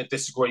not going to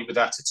disagree with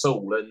that at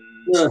all.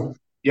 And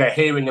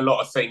hearing a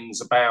lot of things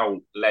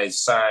about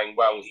Les saying,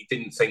 well, he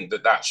didn't think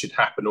that should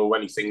happen or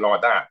anything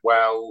like that.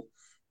 Well,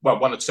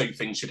 one or two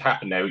things should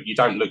happen there. You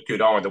don't look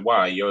good either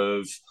way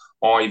of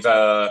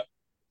either...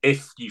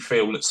 If you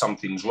feel that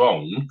something's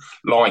wrong,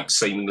 like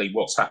seemingly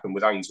what's happened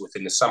with Ainsworth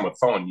in the summer,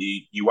 fine,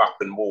 you up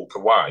and walk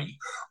away,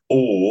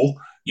 or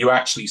you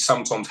actually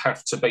sometimes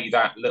have to be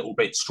that little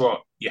bit strong.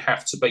 You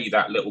have to be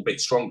that little bit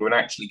stronger and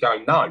actually go,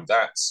 no,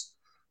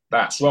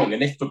 that's wrong.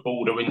 And if the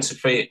board are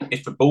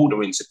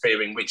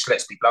interfering, which,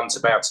 let's be blunt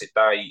about it,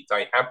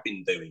 they have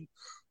been doing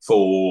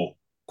for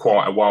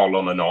quite a while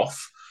on and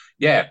off,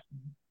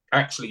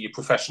 actually your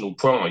professional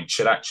pride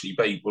should actually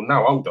be, well,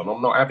 no, hold on,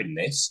 I'm not having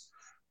this.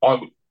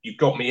 You've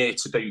got me here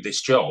to do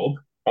this job.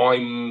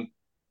 You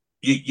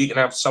can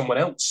have someone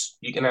else.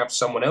 You can have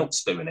someone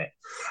else doing it.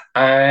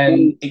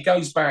 And it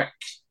goes back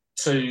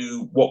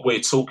to what we're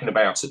talking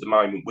about at the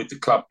moment with the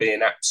club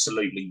being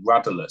absolutely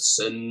rudderless.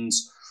 And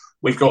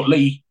we've got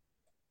Lee.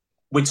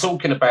 We're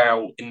talking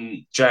about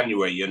in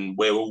January, and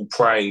we're all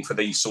praying for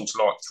these sorts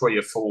of like 3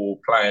 or 4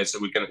 players that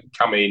are going to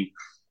come in,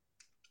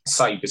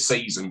 save the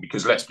season,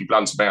 because let's be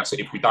blunt about it,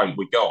 if we don't,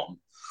 we're gone.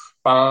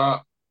 But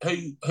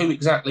who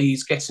exactly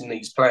is getting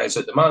these players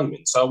at the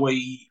moment? Are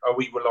we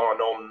relying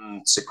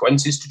on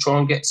Sequentis to try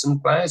and get some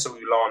players? Are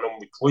we relying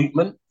on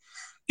recruitment?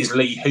 Is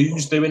Lee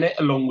Hughes doing it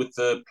along with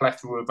the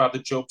plethora of other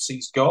jobs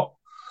he's got?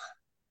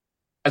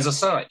 As I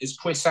say, as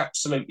Chris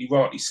absolutely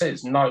rightly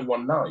says, no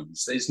one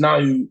knows. There's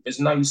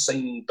no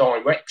seen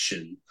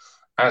direction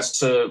as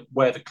to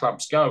where the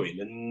club's going,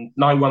 and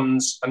no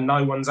one's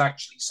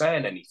actually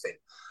saying anything.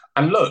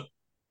 And look,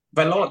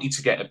 they're likely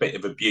to get a bit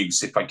of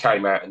abuse if they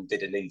came out and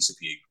did an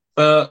interview.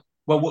 But,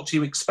 well, what do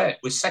you expect?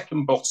 We're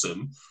second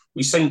bottom.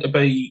 We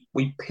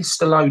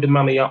pissed a load of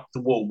money up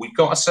the wall. We've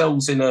got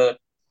ourselves in a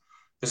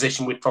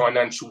position with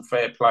financial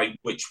fair play,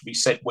 which we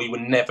said we were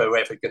never,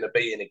 ever going to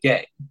be in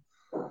again.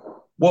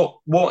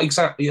 What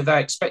exactly are they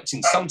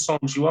expecting?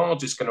 Sometimes you are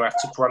just going to have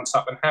to front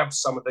up and have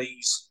some of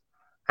these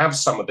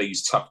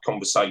tough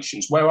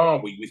conversations. Where are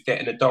we with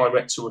getting a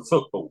director of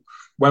football?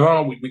 Where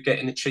are we with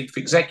getting a chief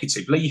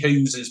executive? Lee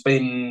Hughes has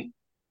been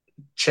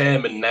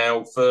chairman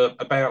now for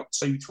about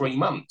 2-3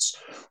 months.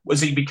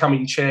 Was he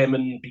becoming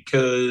chairman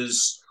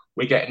because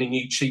we're getting a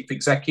new chief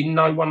exec in?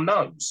 No one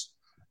knows.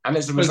 And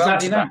as a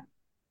result of that,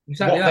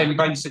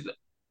 basically,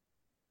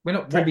 we're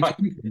not privy to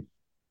anything.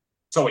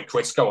 Sorry,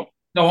 Chris, go on.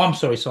 No, I'm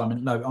sorry,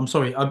 Simon. No, I'm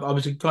sorry. I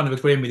was kind of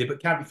agreeing with you,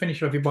 but can't we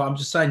finish off your part? I'm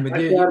just saying with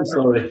you. I'm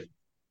sorry.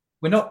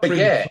 We're not privy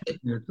to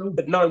anything at all.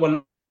 But no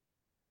one...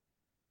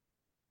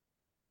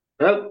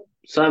 Well,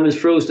 Simon's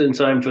frozen in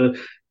time for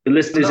the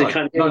listeners.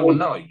 No one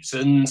knows,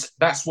 and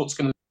that's what's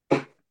going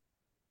to...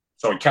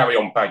 Sorry, carry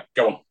on, Peg.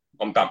 Go on.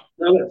 I'm done.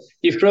 No,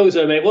 you froze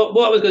there, mate. What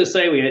I was going to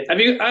say with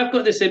you, I've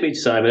got this image,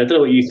 Simon, I don't know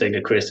what you think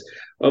of, Chris,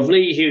 of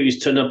Lee Hughes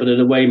turning up at an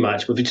away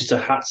match with just a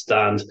hat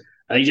stand,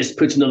 and he just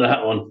puts another hat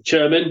on.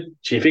 Chairman,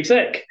 chief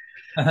exec,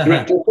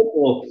 director of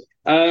football.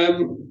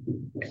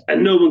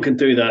 And no one can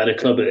do that at a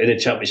club, in a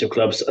championship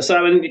club.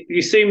 Simon,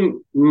 you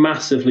seem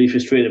massively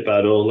frustrated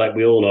about it all, like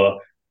we all are.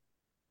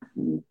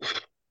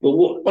 But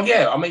what? Well,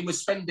 yeah, I mean, we're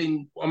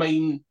spending... I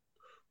mean,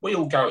 we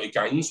all go to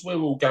games. We're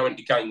all going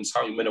to games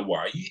home and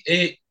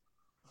away.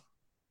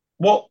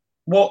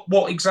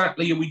 What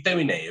exactly are we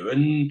doing here?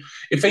 And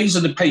if these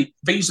are the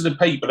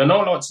people, and I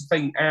like to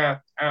think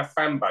our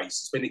fan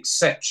base has been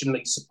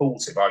exceptionally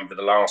supportive over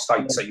the last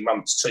 18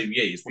 months, 2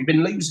 years. We've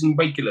been losing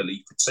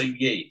regularly for 2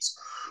 years.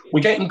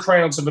 We're getting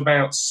crowds of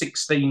about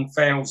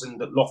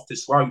 16,000 at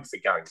Loftus Road for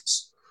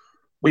games.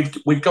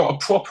 We've got a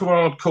proper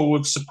hardcore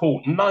of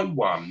support. No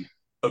one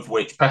of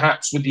which,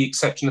 perhaps with the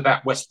exception of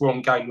that West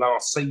Brom game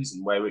last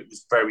season, where it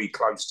was very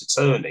close to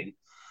turning,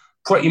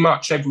 pretty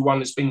much everyone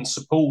has been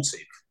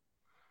supportive.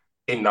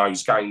 in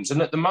those games.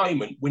 And at the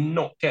moment, we're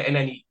not getting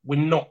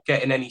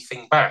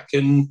anything back.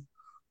 And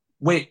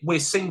we're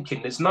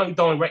sinking. There's no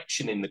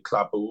direction in the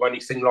club or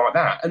anything like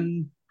that.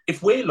 And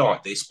if we're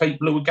like this,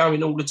 people who are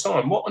going all the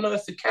time, what on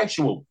earth are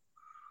casual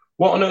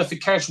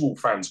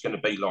fans going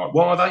to be like?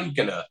 Why are they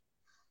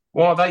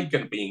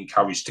going to be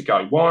encouraged to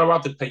go? Why are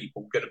other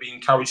people going to be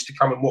encouraged to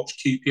come and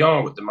watch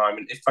QPR at the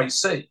moment if they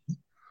see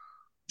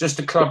just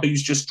a club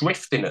who's just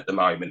drifting at the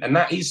moment? And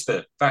that is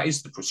the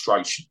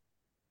frustration.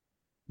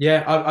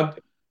 Yeah,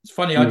 it's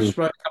funny. I just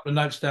wrote a couple of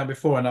notes down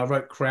before, and I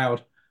wrote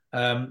crowd.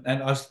 And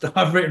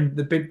I've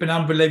been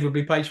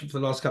unbelievably patient for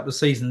the last couple of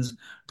seasons,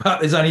 but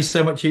there's only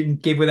so much you can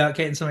give without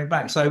getting something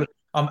back. So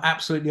I'm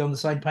absolutely on the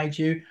same page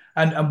you.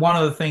 And one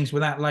of the things,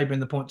 without labouring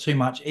the point too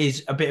much,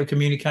 is a bit of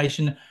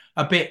communication,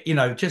 a bit,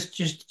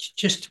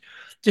 just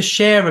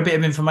share a bit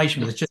of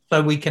information with us, just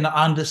so we can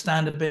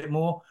understand a bit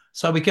more.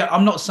 So we can.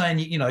 I'm not saying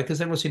because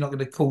they're obviously not going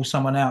to call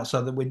someone out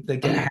so that they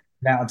get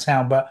out of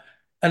town, but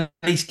at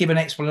least give an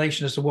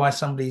explanation as to why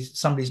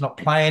somebody's not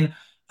playing.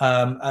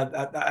 An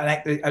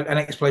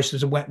explanation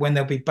as to when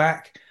they'll be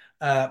back,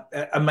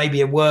 and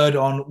maybe a word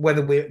on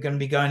whether we're going to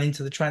be going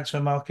into the transfer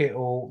market,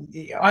 or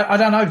I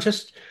don't know.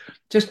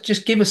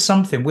 Just give us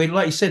something. We,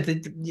 like you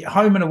said,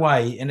 home and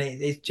away, and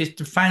it just,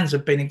 the fans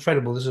have been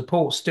incredible. The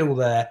support's still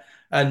there,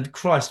 and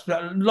Christ,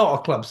 a lot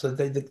of clubs,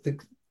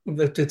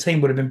 the team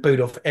would have been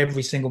booed off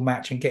every single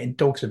match and getting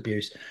dogs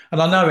abuse.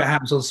 And I know it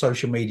happens on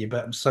social media,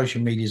 but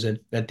social media is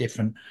a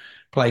different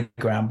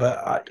playground.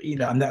 But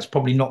and that's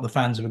probably not the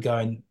fans who are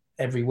going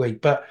every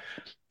week. But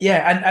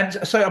yeah,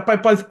 and so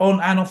both on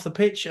and off the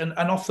pitch, and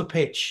off the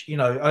pitch,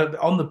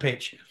 on the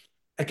pitch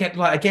again,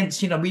 like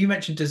against, you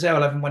mentioned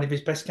Dazelle having one of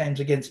his best games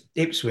against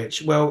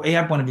Ipswich. Well, he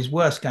had one of his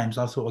worst games,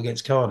 I thought,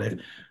 against Cardiff.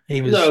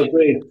 He was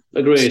agreed.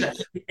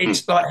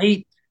 It's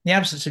like the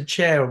absence of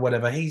Chair or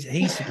whatever, he's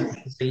supposed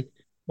to be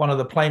one of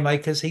the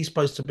playmakers. He's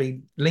supposed to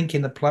be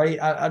linking the play,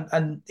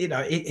 and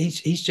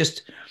he's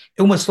just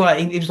almost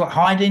like he was like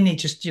hiding. He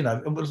just it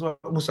was like,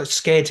 almost like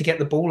scared to get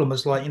the ball, and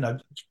was like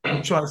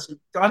trying to.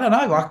 I don't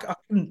know. I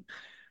couldn't.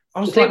 I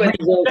was like,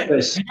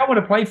 if you don't want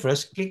to play for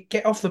us,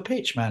 get off the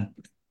pitch, man.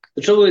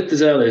 The trouble with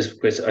Dazelle is,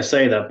 Chris, I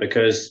say that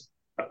because,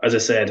 as I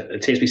said,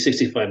 it takes me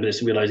 65 minutes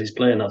to realise he's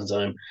playing half the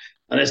time,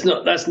 and that's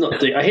not.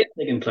 I hate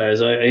taking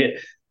players.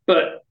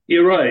 But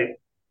you're right.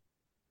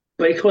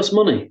 But it costs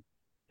money.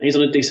 He's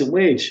on a decent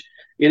wage.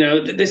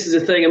 This is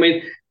the thing. I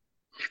mean,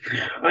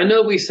 I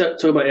know we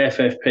talk about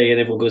FFP and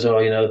everyone goes,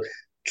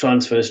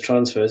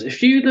 transfers.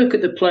 If you look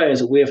at the players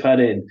that we have had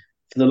in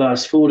for the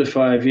last 4 to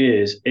 5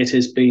 years, it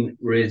has been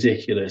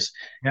ridiculous.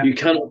 Yeah. You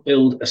cannot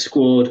build a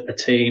squad, a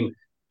team,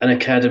 an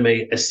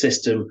academy, a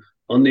system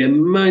on the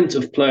amount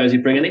of players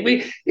you bring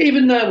in.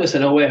 Even now we're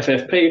saying,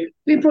 FFP.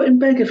 We brought in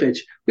Begovic.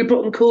 We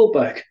brought in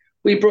Colback.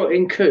 We brought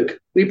in Cook.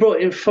 We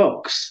brought in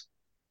Fox.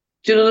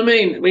 Do you know what I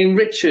mean? I mean,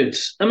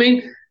 Richards. I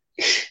mean,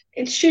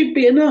 it should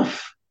be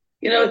enough.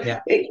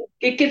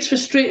 It gets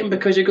frustrating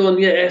because you're going,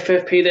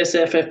 FFP this,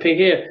 FFP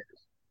here.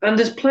 And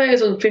there's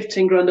players on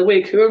 15 grand a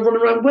week who are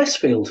running around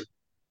Westfield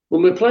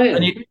when we're playing.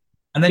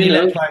 And then you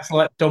let players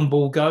like Don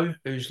Ball go,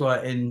 who's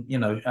like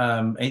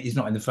he's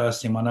not in the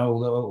first team, I know,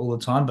 all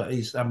the time, but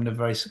he's having a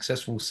very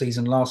successful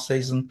season last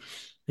season.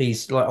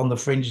 He's like on the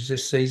fringes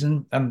this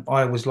season. And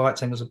I always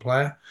liked him as a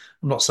player.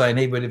 I'm not saying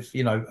he would have,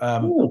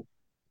 well,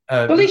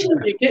 at least you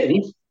know you're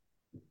getting.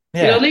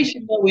 Yeah. At least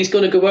you know he's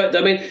going to go out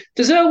there. I mean,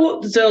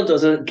 what Dazelle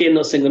does, and again,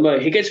 not singling him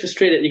out, he gets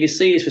frustrated. You can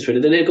see he's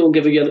frustrated. Then he'll go and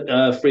give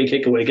a free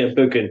kick away, get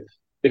booking,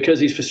 because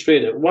he's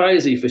frustrated. Why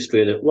is he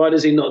frustrated? Why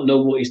does he not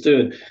know what he's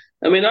doing?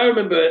 I mean, I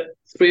remember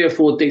 3 or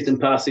 4 decent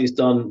passes he's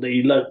done that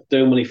he loved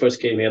doing when he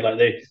first came here, like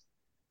the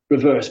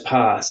reverse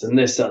pass and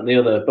this, that, and the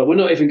other. But we're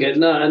not even getting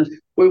that. And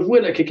with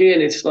Willock,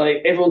 again, it's like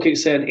everyone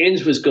keeps saying,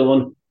 Ainsworth's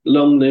gone,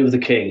 long live the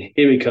king.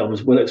 Here he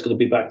comes. Willock's going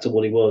to be back to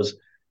what he was.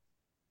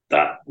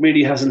 That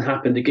really hasn't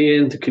happened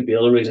again. There could be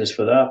other reasons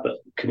for that, but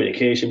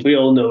communication. We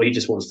all know he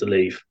just wants to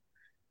leave.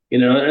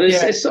 And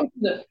it's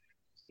something that,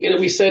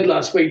 we said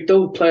last week,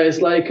 don't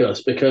players like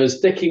us? Because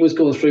Dickie was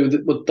going through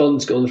what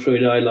Dunn's going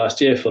through now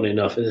last year, funny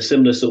enough, in a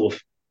similar sort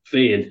of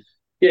vein.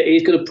 Yeah,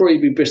 he's going to probably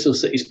be Bristol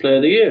City's Player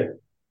of the Year.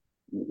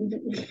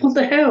 What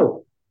the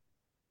hell?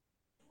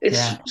 It's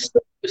so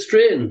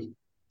frustrating,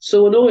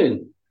 so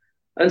annoying,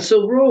 and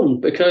so wrong,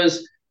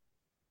 because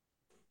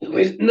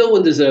no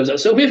one deserves that.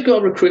 So we've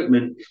got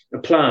recruitment, a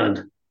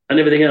plan, and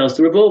everything else.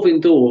 The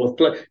revolving door of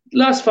play.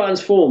 Last fans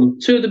forum,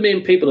 2 of the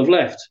main people have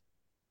left: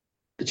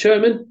 the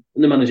chairman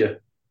and the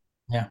manager.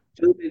 Yeah,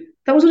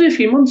 that was only a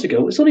few months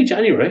ago. It's only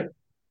January.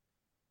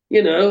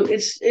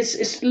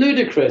 It's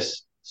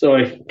ludicrous.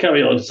 Sorry,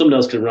 carry on. Someone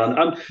else can run.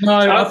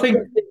 I think.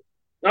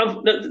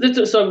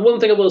 So one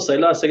thing I will say,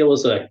 last thing I will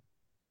say,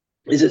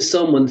 is that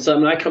someone.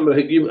 I can't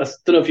remember. I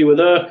don't know if you were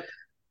there,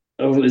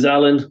 or if it was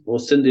Alan or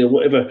Cindy or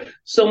whatever.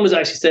 Someone was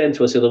actually saying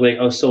to us the other week,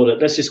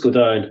 let's just go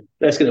down.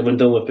 Let's get it over and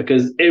done with,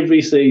 because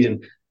every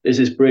season this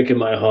is breaking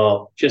my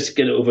heart. Just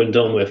get it over and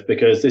done with,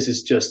 because this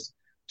is just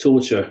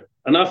torture.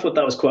 And I thought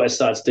that was quite a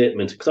sad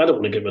statement, because I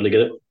don't want to get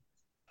relegated.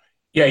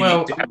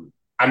 Yeah,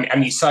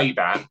 and you say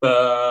that,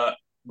 but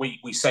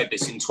we said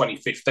this in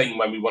 2015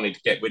 when we wanted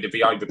to get rid of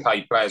the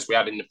overpaid players we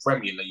had in the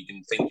Premier League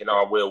and thinking,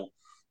 oh,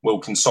 we'll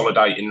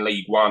consolidate in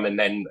League One and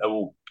then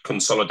we'll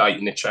consolidate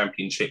in the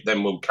Championship,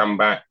 then we'll come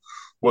back.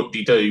 What do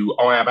you do?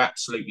 I have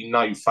absolutely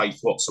no faith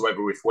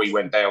whatsoever if we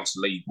went down to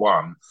League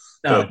One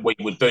that we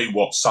would do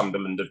what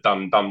Sunderland have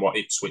done what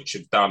Ipswich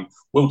have done.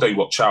 We'll do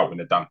what Charlton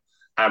have done.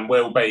 And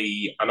we'll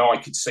be, and I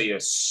could see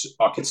us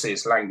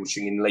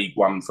languishing in League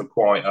One for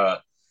quite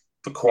a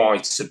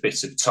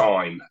bit of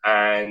time.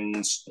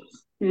 And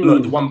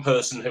look, the one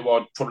person who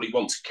I'd probably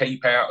want to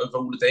keep out of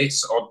all of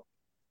this,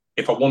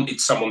 if I wanted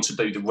someone to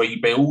do the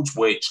rebuild,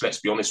 which let's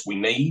be honest, we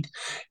need,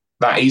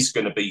 that is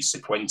going to be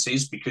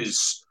Cifuentes,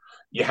 because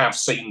you have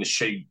seen the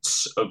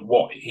shoots of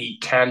what he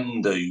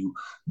can do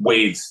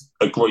with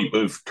a group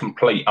of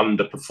complete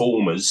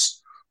underperformers,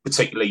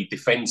 particularly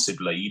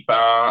defensively.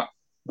 But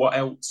what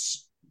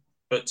else?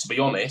 But to be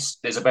honest,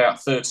 there's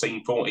about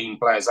 13, 14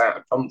 players out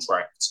of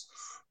contract,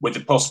 with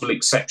the possible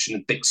exception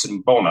of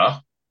Dixon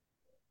Bonner.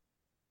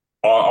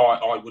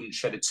 I wouldn't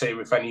shed a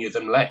tear if any of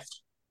them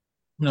left.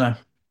 No.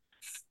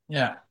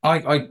 Yeah.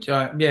 I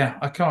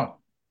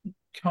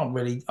can't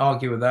really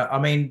argue with that. I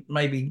mean,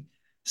 maybe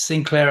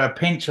Sinclair at a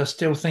pinch. I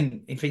still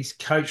think if he's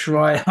coached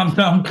right,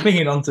 I'm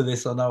clinging on to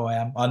this. I know I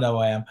am.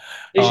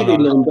 He should be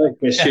loaned out,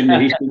 Chris,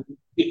 shouldn't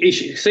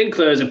he?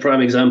 Sinclair is a prime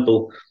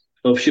example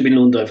of should be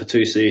loaned out for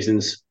 2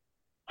 seasons.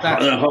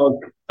 And a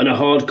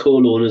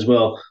hardcore loan as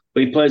well.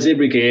 But he plays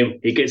every game,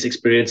 he gets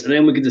experience, and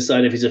then we can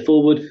decide if he's a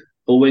forward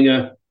or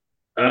winger.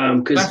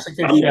 That's a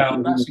good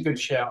shout. That's a good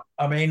shout.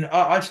 I mean,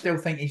 I still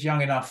think he's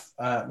young enough,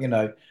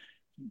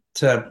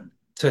 to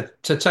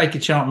take a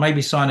chance,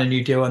 maybe sign a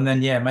new deal, and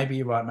then maybe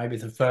you're right. Maybe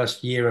the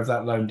first year of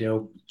that loan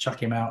deal,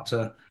 chuck him out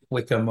to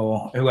Wickham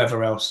or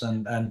whoever else,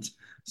 and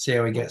see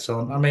how he gets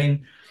on. I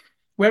mean,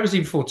 where was he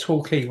before?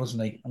 Torquay,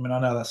 wasn't he? I mean, I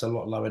know that's a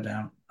lot lower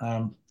down.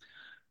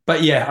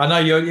 But I know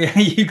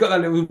you've got that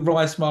little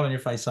wry smile on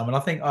your face, Simon. I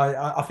think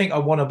I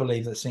want to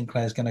believe that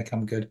Sinclair's going to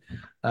come good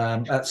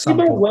at some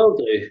point. Well,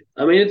 do.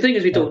 I mean, the thing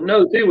is, we don't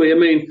know, do we? I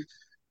mean,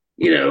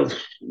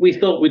 we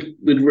thought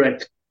we'd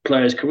wrecked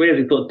Claire's career.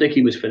 We thought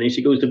Dickie was finished.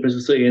 He goes to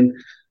Bristol City and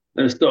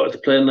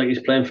started playing like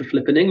he's playing for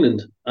flipping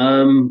England. Is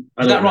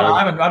that right?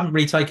 I haven't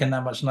really taken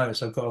that much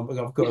notice. I've got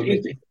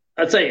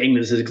I'd say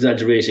England's an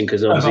exaggeration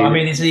because obviously. I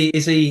mean, is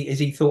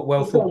he thought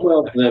well? He's done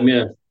well for them,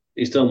 yeah.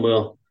 He's done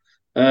well.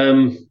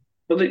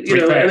 But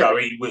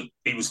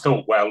he was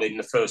thought well in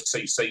the first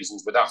 2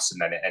 seasons with us,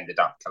 and then it ended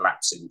up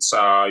collapsing.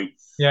 So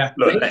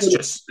look, let's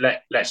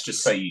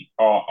just see.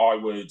 I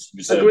would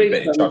reserve a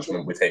bit of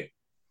judgment with him.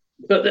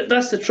 But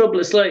that's the trouble.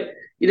 It's like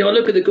I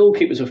look at the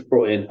goalkeepers we've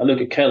brought in. I look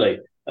at Kelly.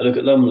 I look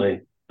at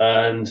Lumley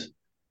and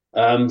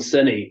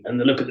Senny,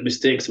 and I look at the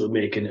mistakes that we're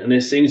making, and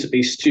there seems to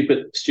be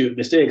stupid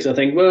mistakes. I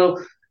think,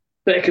 well,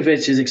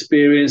 Bekovic's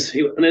experience,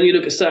 and then you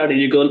look at Saturday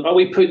and you're going, are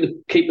we putting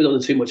the keepers under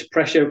too much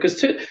pressure? Because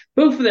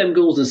both of them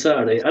goals on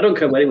Saturday, I don't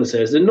care what anyone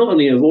says, they're not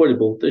only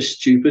avoidable, they're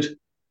stupid.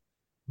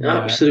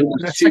 Absolutely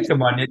the stupid. second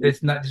one,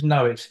 there's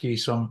no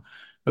excuse on.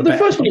 But the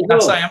first one,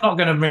 I'm not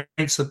going to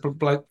rinse the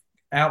bloke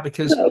out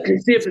because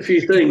see a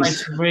few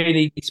things.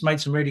 He's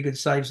made some really good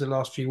saves the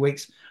last few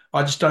weeks.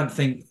 I just don't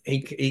think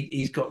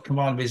he's got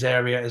command of his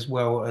area as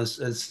well as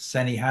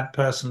Senny had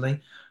personally.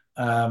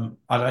 I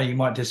know you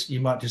might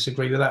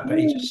disagree with that, but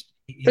he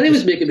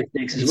was making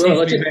mistakes as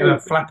well. He's a bit of a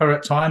flapper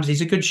at times.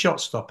 He's a good shot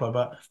stopper,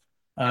 but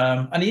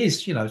and he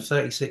is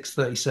 36,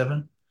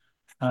 37.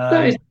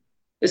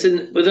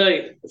 Listen,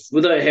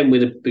 without him,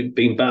 we'd have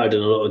been battered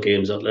in a lot of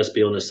games. Let's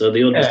be honest. So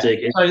the odd mistake.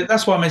 So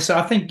that's why I mean. So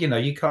I think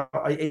you can't.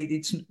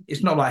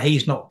 It's not like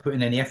he's not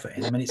putting any effort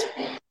in. I mean,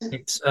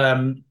 it's.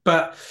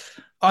 But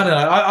I don't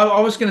know. I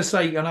was going to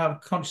say, and I'm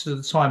conscious of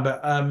the time,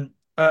 but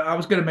I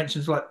was going to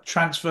mention like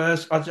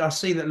transfers. I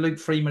see that Luke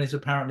Freeman is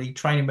apparently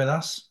training with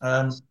us.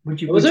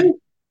 Would you?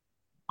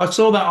 I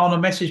saw that on a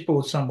message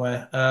board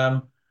somewhere.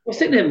 I was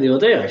thinking of him the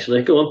other day,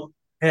 actually. Go on.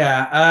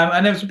 Yeah,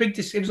 and there was a big.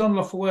 It was on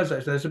Lawful Words.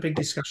 Actually, there was a big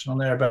discussion on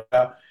there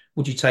about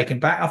would you take him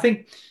back? I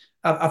think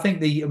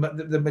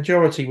the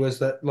majority was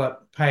that like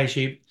pay as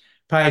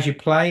you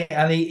play,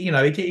 and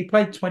he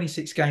played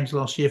 26 games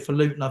last year for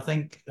Luton. I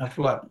think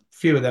like a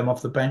few of them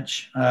off the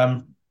bench.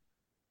 The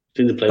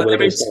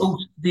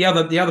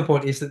other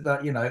point is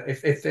that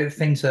if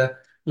things are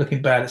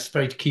looking bad, it's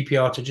very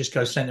QPR to just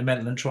go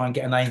sentimental and try and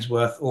get an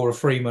Ainsworth or a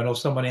Freeman or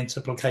someone in to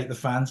placate the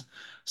fans.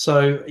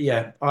 So He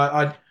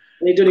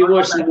did any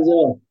worse than as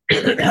well.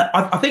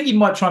 I think he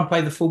might try and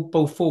play the full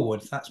ball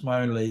forward. That's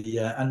my only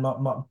and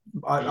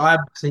I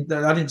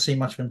didn't see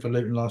much of him for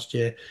Luton last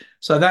year,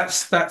 so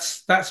that's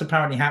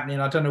apparently happening.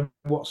 I don't know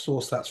what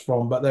source that's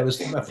from, but there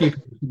was a few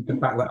people who can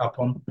back that up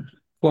on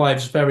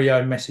Clive's very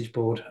own message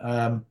board.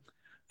 And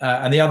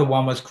the other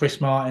one was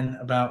Chris Martin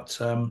about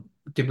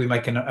did we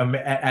make an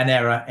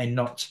error in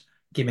not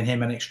giving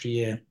him an extra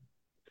year?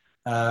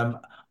 I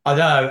don't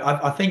know. I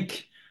don't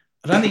think.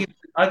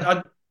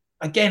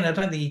 Again, I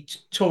don't think he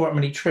tore up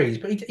many trees,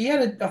 but he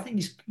had.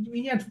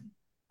 He had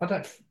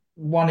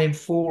 1 in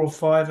 4 or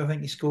 5. I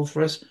think he scored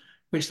for us,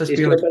 which let's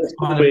be honest,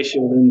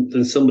 ratio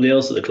than somebody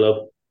else at the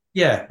club.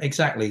 Yeah,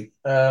 exactly.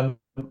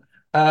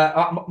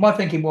 My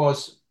thinking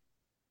was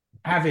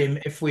have him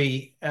if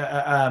we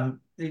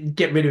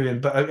get rid of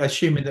him, but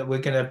assuming that we're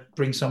going to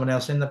bring someone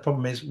else in. The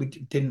problem is we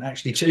didn't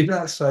actually do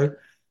that. So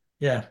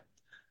yeah,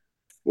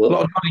 a lot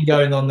Well, of money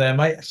going on there,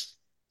 mate.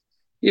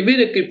 you made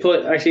a good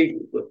point. Actually,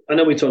 I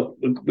know we're going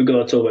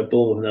to talk about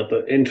Bournemouth now,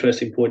 but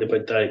interesting point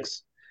about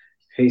Dykes.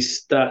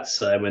 His stats,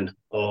 Simon,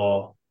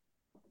 are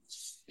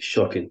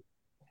shocking.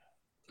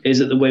 Is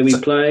it the way we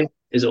So, play?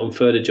 Is it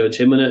unfair to judge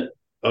him in it,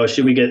 or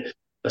should we get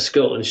a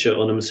Scotland shirt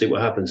on him and see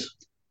what happens?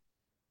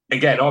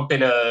 again, I've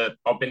been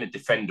a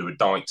defender of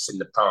Dykes in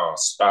the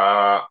past,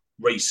 but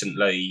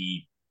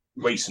recently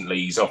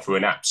he's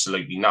offering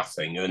absolutely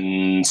nothing,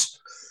 and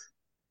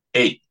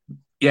it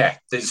yeah,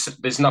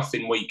 there's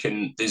nothing we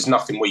can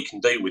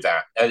do with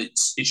that. And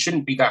it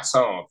shouldn't be that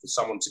hard for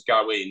someone to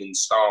go in and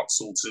start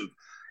sort of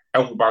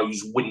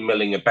elbows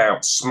windmilling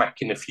about,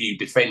 smacking a few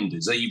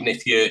defenders, even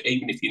if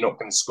you're not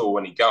going to score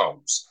any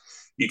goals.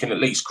 You can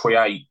at least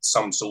create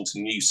some sort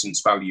of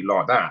nuisance value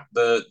like that.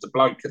 The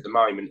bloke at the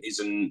moment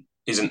isn't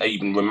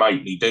even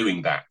remotely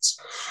doing that.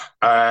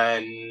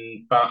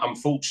 But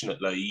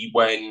unfortunately,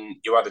 when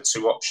your other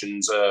two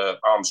options are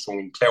Armstrong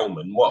and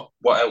Kelman, what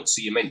else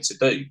are you meant to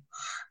do?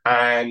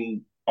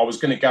 And I was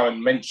going to go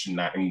and mention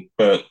that,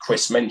 but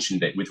Chris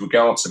mentioned it with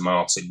regard to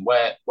Martin,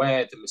 where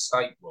the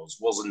mistake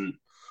wasn't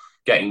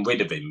getting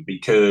rid of him,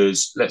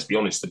 because let's be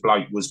honest, the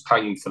bloke was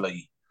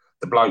painfully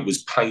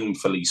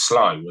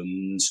slow,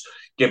 and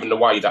given the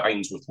way that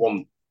Ainsworth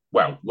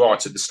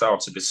right at the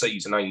start of the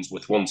season,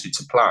 Ainsworth wanted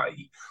to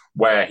play,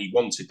 where he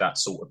wanted that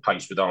sort of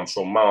pace with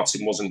Armstrong,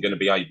 Martin wasn't going to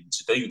be able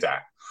to do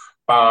that.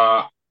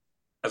 But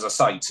as I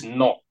say, to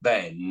not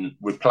then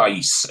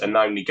replace and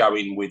only go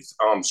in with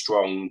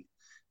Armstrong,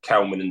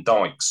 Kelman, and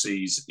Dykes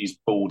is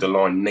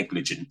borderline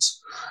negligent,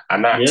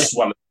 and Yeah,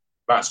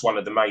 that's one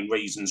of the main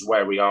reasons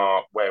where we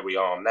are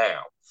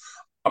now.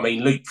 I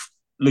mean,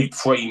 Luke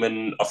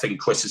Freeman, I think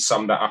Chris has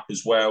summed that up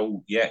as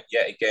well. Yet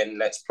again,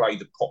 let's play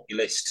the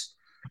populist.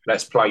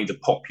 Let's play the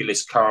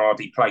populist card.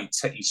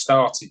 He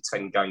started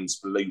 10 games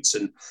for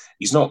Luton.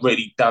 He's not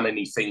really done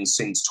anything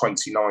since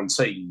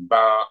 2019.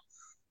 But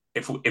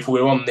if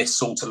we're on this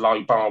sort of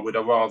low bar, would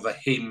I rather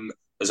him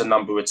as a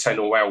number of 10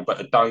 or Albert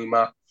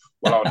Adoma?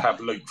 Well,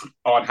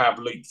 I'd have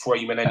Luke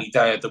Freeman any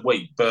day of the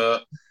week.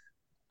 But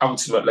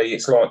ultimately,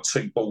 it's like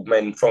two bald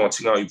men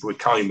fighting over a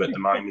comb at the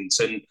moment.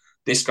 And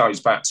this goes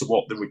back to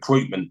what the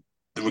recruitment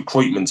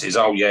is.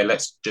 Oh yeah,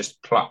 let's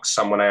just pluck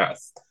someone out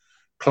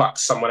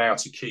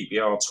of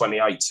QPR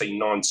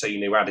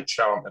 2018-19 who had a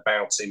chant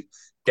about him,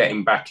 get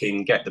him back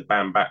in, get the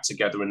band back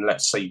together, and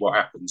let's see what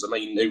happens. I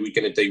mean, who are we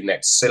going to do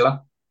next?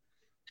 Silla?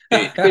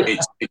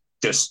 It's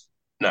just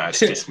no, it's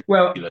just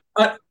Well, ridiculous.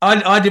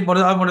 I didn't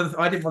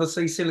want to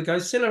see Silla go.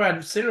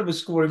 Silla was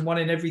scoring one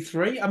in every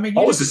three. I mean,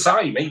 I was the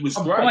same. He was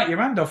I'll great. bite your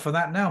hand off for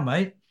that now,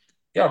 mate.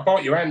 Yeah,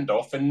 bite your hand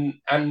off, and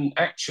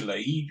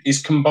actually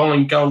his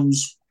combined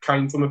goals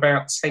came from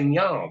about 10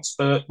 yards.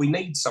 But we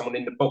need someone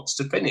in the box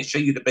to finish.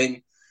 He'd have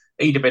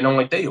been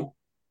ideal.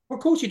 Well,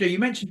 of course you do. You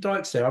mentioned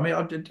Dykes there. I mean,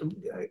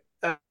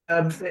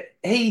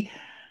 he.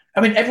 I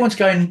mean, everyone's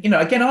going.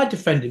 Again, I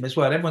defend him as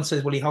well. Everyone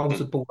says, "Well, he holds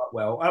the ball up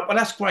well." Well,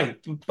 that's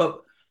great,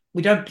 but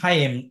we don't pay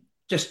him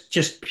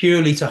just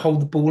purely to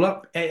hold the ball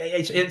up.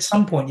 At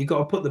some point, you've got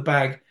to put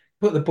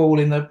the ball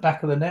in the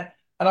back of the net.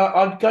 And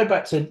I'd go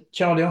back to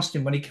Charlie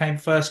Austin when he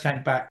first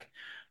came back.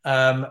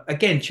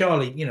 Again,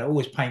 Charlie,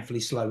 always painfully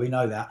slow. We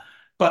know that.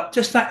 But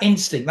just that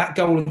instinct, that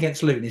goal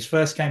against Luton, his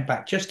first came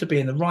back, just to be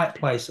in the right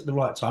place at the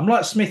right time,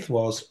 like Smith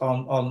was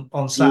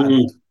on Saturday,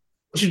 mm,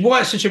 which is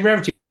why it's such a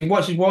rarity.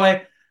 Which is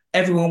why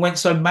everyone went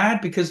so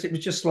mad, because it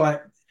was just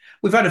like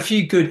we've had a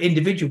few good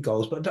individual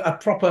goals, but a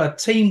proper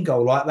team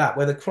goal like that,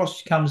 where the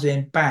cross comes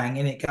in, bang,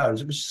 in it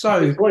goes. It was so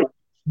good point.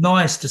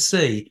 nice to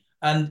see,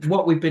 and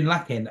what we've been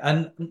lacking.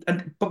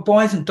 But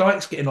why isn't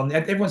Dykes getting on?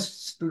 Everyone,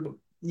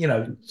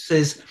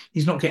 says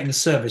he's not getting the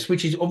service,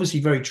 which is obviously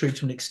very true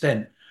to an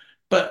extent.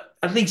 But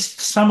at least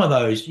some of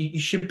those, you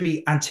should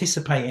be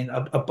anticipating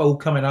a ball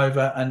coming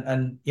over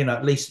and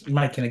at least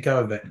making a go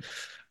of it.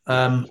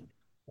 I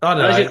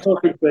As you're don't know.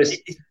 talking, Chris,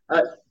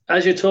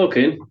 as you're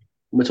talking,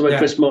 we're talking about Yeah,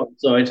 Chris Martin.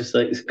 Sorry, just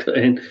like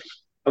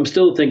I'm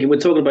still thinking we're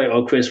talking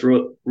about Chris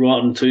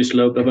Rotten too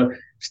slow, but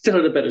still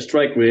had a better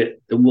strike rate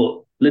than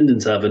what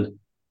Lyndon's having.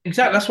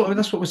 exactly.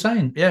 That's what we're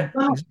saying. Yeah,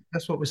 Wow,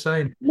 that's what we're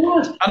saying.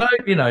 what? I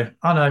know,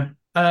 I know.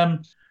 I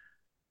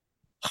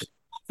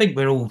think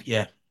we're all,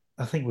 yeah.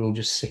 I think we're all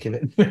just sick of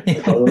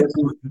Oh, it.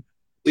 listen,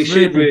 we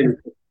should Really. really.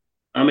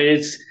 I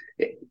mean,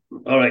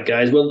 all right,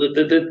 guys. Well,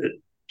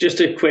 just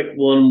a quick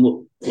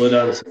one word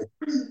answer,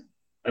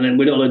 and then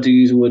we're not allowed to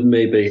use the word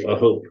maybe. I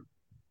hope.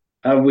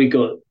 Have we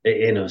got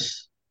it in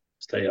us?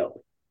 Stay up,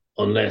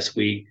 unless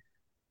we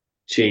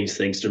change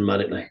things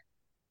dramatically.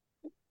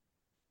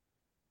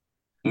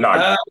 No,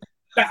 Uh,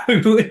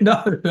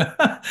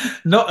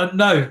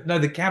 no, no.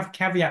 The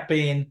caveat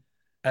being,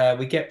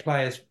 we get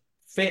players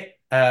fit.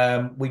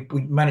 We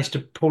managed to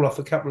pull off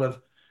a couple of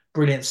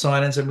brilliant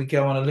signings, and we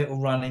go on a little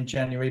run in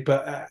January.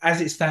 But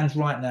as it stands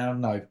right now,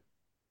 no.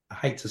 I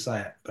hate to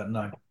say it, but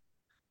no.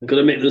 We've got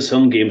to make those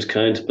home games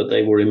count, but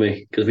they worry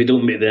me because if we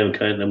don't make them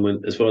count,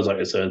 then as far as I'm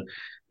concerned,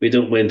 if we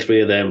don't win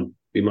three of them,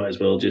 we might as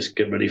well just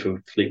get ready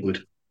for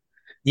Fleetwood.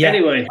 Yeah.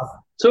 Anyway,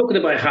 talking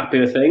about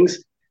happier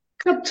things,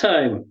 cup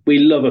time. We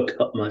love a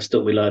cup match,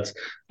 don't we, lads?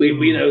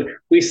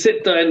 We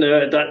sit down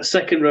there at that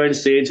second round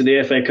stage of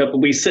the FA Cup,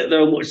 and we sit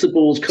there and watch the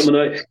balls coming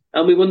out,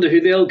 and we wonder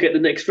who they'll get the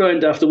next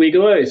round after we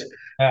go out.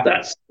 Yeah.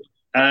 That's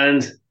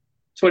and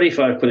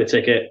 £25 a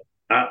ticket,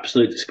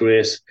 absolute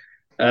disgrace.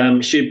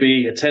 Should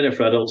be a tenner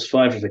for adults,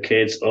 five for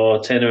kids, or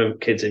tenner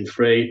kids in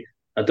free.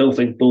 I don't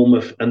think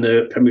Bournemouth and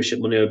the Premiership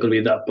money are going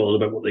to be that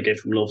bold about what they get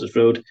from Loftus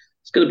Road.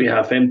 It's going to be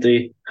half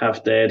empty,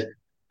 half dead,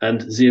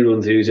 and zero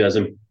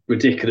enthusiasm.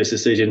 Ridiculous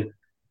decision,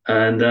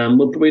 and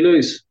we'll probably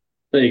lose.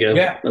 There you go.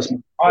 Yeah, That's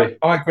I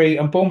agree.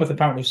 And Bournemouth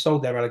apparently have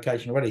sold their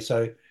allocation already,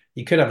 so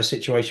you could have a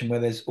situation where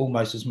there's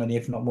almost as many,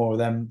 if not more, of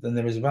them than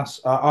there is of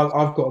us.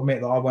 I've got to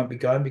admit that I won't be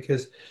going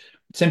because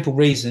simple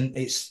reason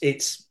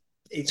it's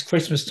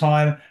Christmas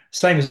time,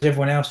 same as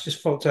everyone else,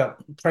 just fucked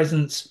up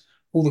presents,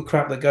 all the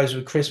crap that goes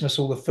with Christmas,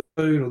 all the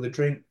food, all the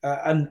drink,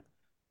 and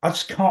I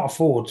just can't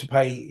afford to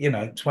pay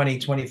 20,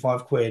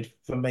 25 quid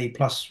for me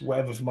plus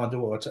whatever for my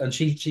daughter, and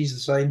she's the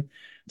same,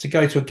 to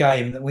go to a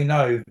game that we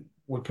know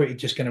we're pretty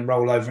just going to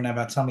roll over and have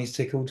our tummies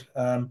tickled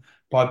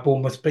by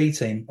Bournemouth B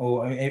team,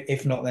 or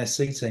if not their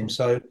C team.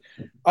 So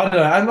I don't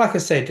know. And like I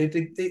said,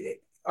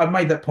 I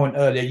made that point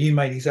earlier. You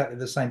made exactly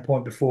the same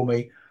point before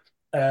me.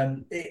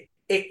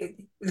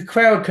 The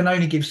crowd can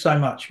only give so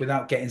much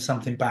without getting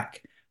something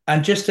back.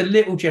 And just a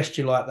little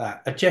gesture like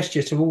that, a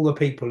gesture to all the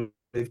people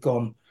who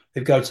go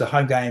to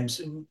home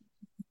games,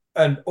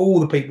 and all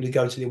the people who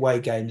go to the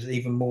away games,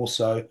 even more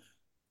so,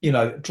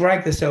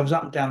 drag themselves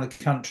up and down the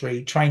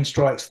country, train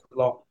strikes a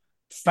lot,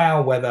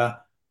 foul weather,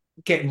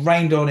 get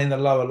rained on in the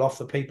lower loft,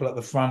 the people at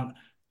the front,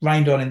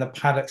 rained on in the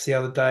paddocks the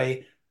other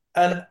day.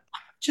 And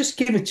just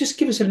give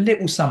us a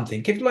little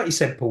something. Give, like you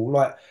said, Paul,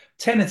 like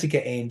tenner to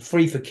get in,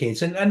 free for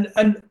kids. And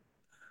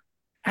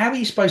how are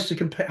you supposed to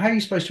compare? How are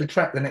you supposed to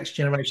attract the next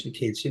generation of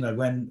kids?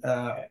 When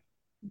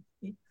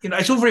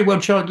it's all very well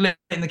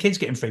letting the kids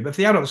get in free, but if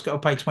the adults got to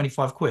pay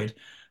 25 quid,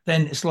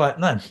 then it's like,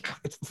 no,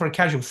 for a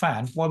casual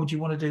fan, why would you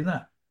want to do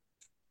that?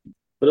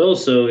 But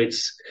also,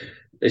 it's,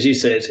 as you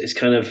said, it's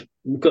kind of,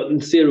 we've got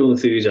zero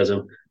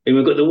enthusiasm. And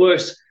we've now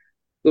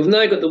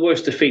got the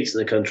worst defeats in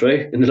the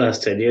country in the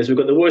last 10 years. We've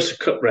got the worst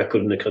cup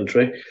record in the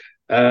country.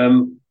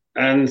 And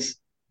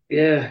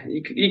yeah,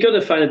 you got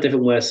to find a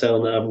different way of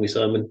selling that, haven't we,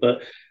 Simon?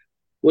 But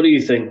what do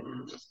you think?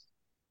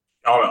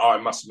 I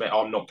must admit,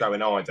 I'm not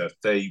going either.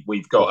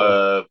 We've got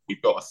a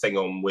thing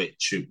on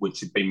which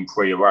had been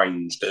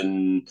prearranged,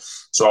 and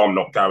so I'm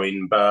not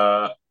going.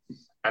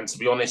 And to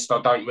be honest,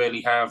 I don't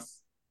really have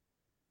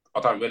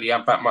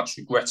that much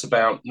regret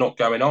about not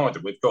going either.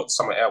 We've got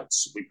something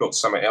else. We've got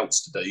something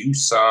else to do.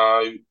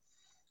 So,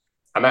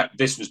 and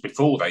this was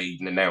before they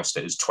even announced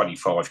it as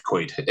 25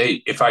 quid.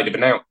 If they'd have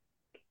been out,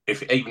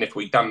 even if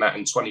we'd done that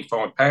in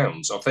 £25,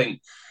 I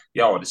think,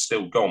 yeah, I'd have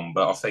still gone.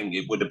 But I think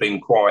it would have been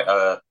quite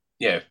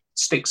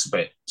sticks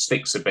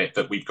a bit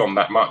that we've gone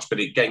that much. But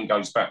it again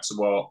goes back to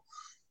what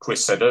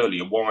Chris said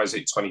earlier. Why is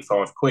it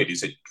 25 quid?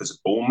 Is it because of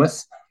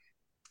Bournemouth?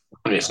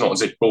 And it's not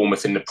as if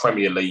Bournemouth in the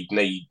Premier League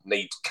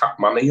need cup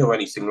money or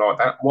anything like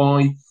that.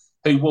 Why?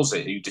 Who was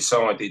it who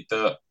decided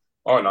that,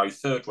 I know,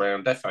 third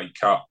round FA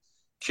Cup,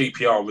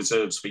 QPR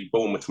reserves v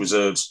Bournemouth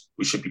reserves,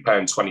 we should be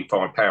paying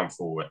 £25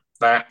 for it?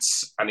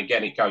 And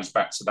again, it goes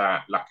back to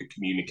that lack of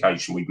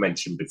communication we've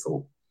mentioned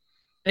before.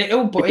 It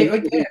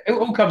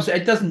all comes.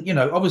 It doesn't,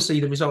 obviously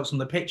the results on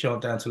the pitch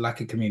aren't down to lack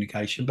of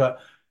communication, but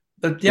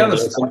the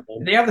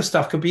other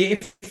stuff could be,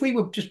 if we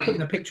were just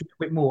putting a picture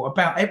a bit more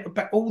about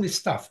all this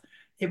stuff,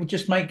 it would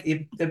just make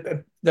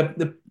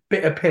the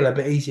bitter pill a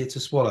bit easier to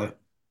swallow.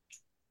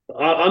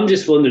 I'm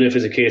just wondering if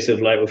it's a case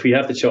of, like, if we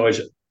have to charge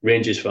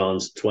Rangers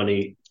fans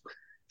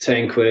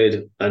 10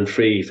 quid and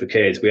free for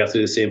kids, we have to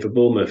do the same for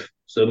Bournemouth.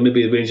 So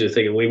maybe the Rangers are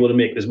thinking, we want to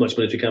make as much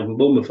money as we can from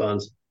Bournemouth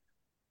fans.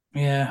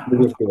 Yeah.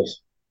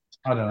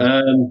 I don't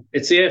know.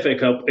 It's the FA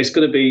Cup. It's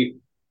going to be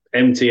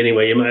empty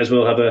anyway. You might as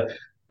well have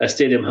a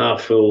stadium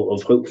half full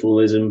of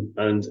hopefulism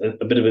and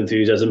a bit of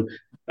enthusiasm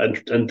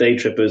and day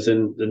trippers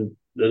and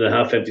a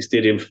half empty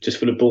stadium just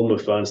for the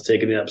Bournemouth fans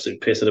taking the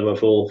absolute piss out of our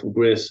fall from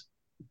grace.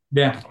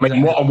 Yeah. I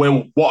mean,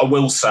 what I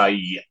will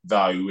say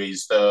though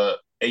is that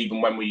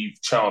even when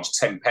we've charged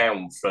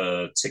 £10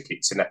 for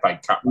tickets in FA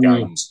Cup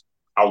games,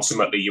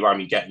 ultimately you're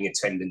only getting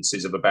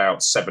attendances of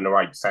about 7,000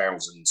 or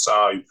 8,000.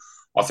 So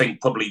I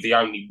think probably the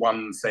only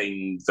one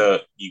thing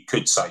that you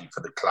could say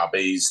for the club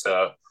is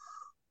that,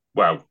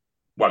 well,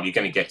 you're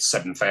going to get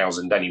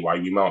 7,000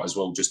 anyway. You might as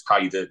well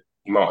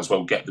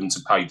get them to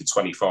pay the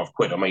 25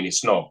 quid. I mean,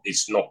 it's not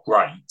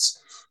great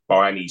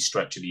by any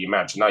stretch of the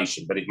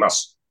imagination, but it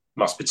must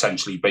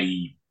potentially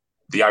be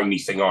the only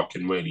thing I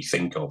can really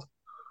think of.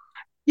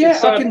 Yeah,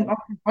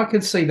 I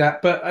can see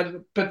that, but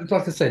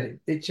like I said,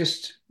 it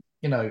just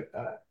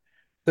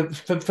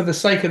for the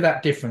sake of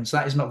that difference,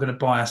 that is not going to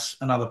buy us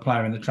another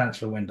player in the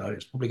transfer window.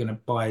 It's probably going to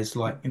buy us,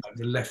 like,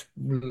 the left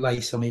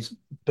lace on his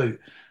boot.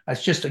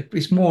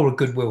 It's more a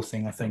goodwill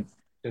thing, I think.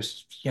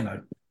 Just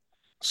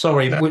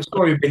Sorry,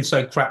 we've been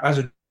so crap. As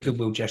a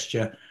goodwill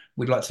gesture,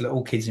 we'd like to let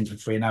all kids in for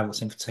free and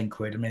adults in for 10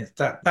 quid. I mean,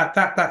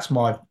 that's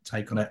my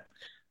take on it.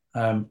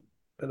 But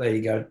there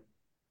you go.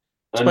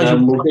 And Suppose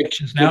you want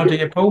predictions now, do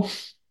you, Paul?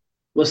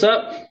 what's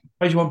that?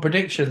 Suppose you want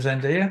predictions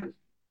then, do you?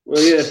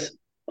 Well, yes.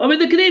 I mean,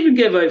 they could even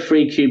give out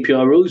free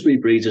QPR rosemary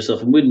breeds or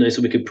something, wouldn't they?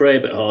 So we could pray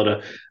a bit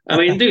harder. I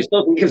mean, do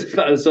something, give us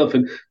better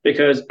something.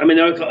 Because I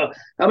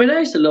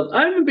used to love.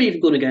 I remember even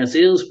going against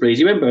Aylesbury.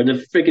 You remember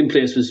the frigging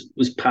place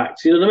was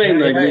packed. You know what I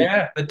mean?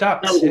 Yeah. The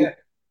Ducks.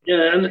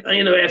 Yeah,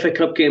 and FA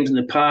Cup games in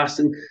the past,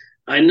 and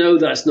I know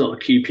that's not a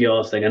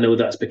QPR thing. I know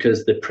that's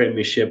because the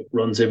Premiership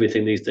runs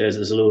everything these days.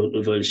 There's a lot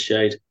of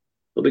shade,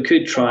 but we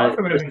could try. I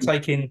think we'd have been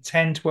taking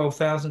 10,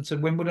 12,000 to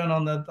Wimbledon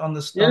on the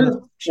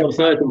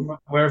 12,000.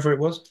 wherever it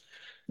was.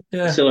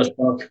 Yeah. Sellers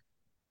Park.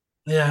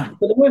 Yeah.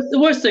 But the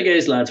worst thing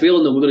is, lads, we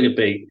all know we're going to get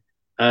beat.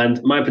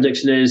 And my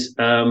prediction is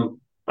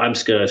I'm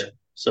scared.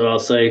 So I'll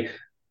say,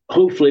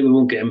 hopefully, we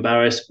won't get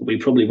embarrassed, but we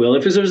probably will.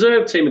 If it's a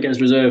reserve team against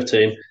reserve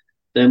team,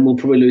 then we'll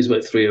probably lose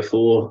about 3 or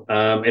 4.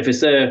 If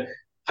it's their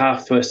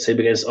half first team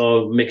against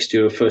our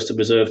mixture of first and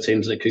reserve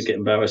teams, they could get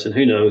embarrassing.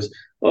 Who knows?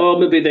 Or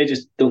maybe they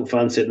just don't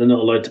fancy it and they're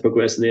not allowed to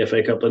progress in the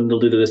FA Cup and they'll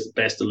do their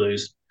best to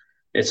lose.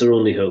 It's our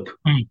only hope.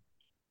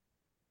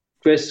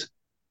 Chris?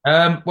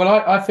 Well,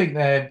 I think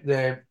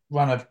their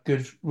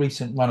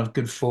recent run of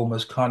good form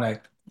has kind of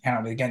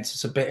counted against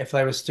us a bit. If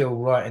they were still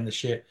right in the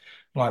shit,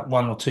 like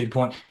 1 or 2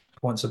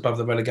 points above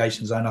the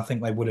relegation zone, I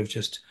think they would have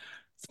just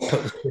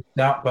put the shift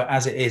out. But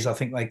as it is, I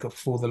think they got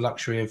for the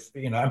luxury of,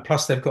 and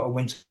plus they've got a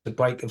winter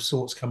break of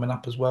sorts coming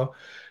up as well.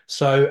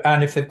 So,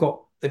 and if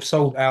they've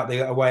sold out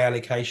the away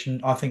allocation,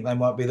 I think they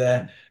might be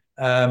there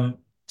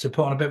to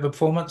put on a bit of a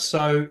performance.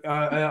 So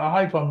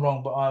I hope I'm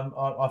wrong, but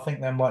I think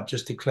they might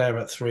just declare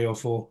at 3 or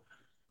 4.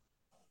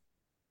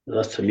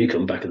 Last time you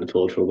come back in the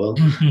pod for a while.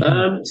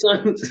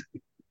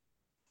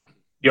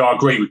 Yeah, I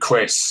agree with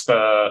Chris.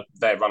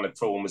 Their run of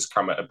form has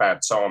come at a bad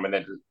time,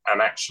 and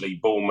actually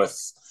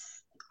Bournemouth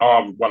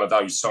are one of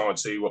those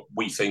sides who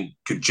we think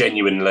could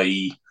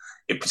genuinely,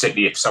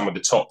 particularly if some of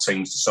the top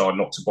teams decide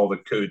not to bother,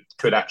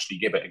 could actually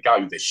give it a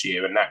go this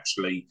year and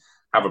actually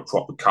have a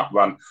proper cup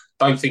run.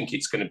 Don't think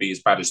it's going to be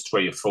as bad as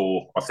 3 or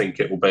 4. I think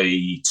it will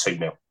be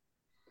 2-0.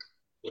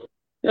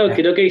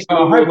 Okay. I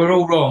hope we're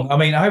all wrong.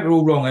 I hope we're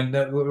all wrong, and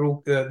that we're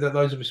all that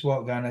those of us who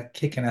aren't going to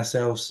kicking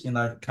ourselves,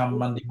 come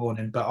Monday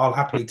morning. But I'll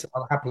happily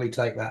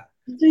take that.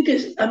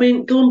 I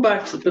think going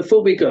back to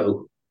before we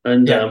go,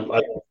 and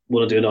I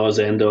want to do an R's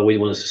end, or we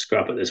want us to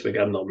scrap it this week.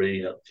 I'm not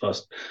really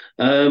fussed.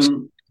 But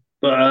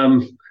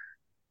it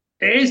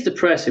is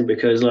depressing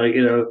because,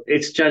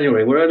 it's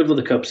January. We're out of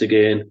the cups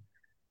again.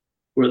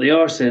 We're at the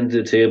arse end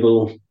of the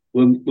table.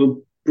 We're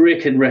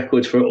breaking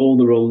records for all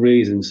the wrong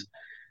reasons.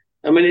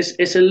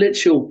 It's a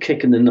literal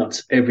kick in the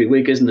nuts every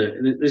week, isn't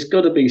it? There's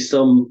got to be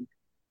some,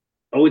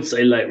 I would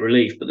say light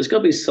relief, but there's got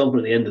to be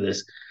something at the end of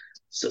this.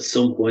 So at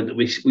some point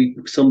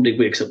that somebody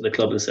wakes up the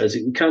club and says,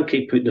 we can't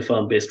keep putting the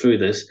fan base through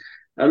this.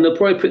 And they'll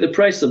probably put the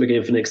price up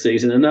again for next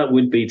season, and that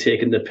would be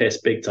taking the piss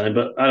big time.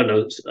 But I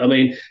don't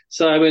know.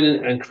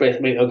 Simon and Chris,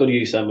 I've got to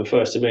use Simon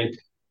first.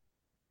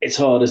 It's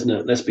hard, isn't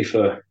it? Let's be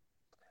fair.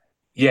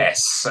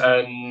 Yes.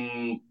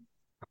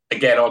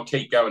 Again, I'll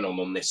keep going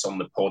on this on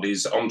the pod.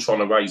 I'm trying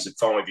to raise a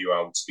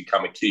 5-year-old to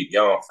become a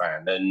QPR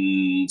fan,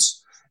 and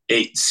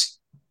it's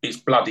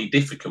bloody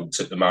difficult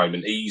at the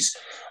moment. He's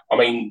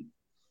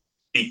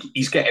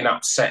getting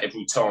upset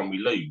every time we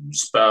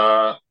lose,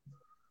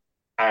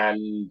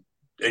 and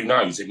who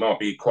knows, it might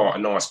be quite a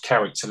nice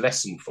character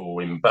lesson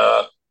for him.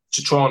 But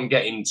to try and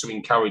get him to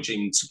encourage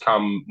him to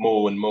come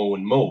more and more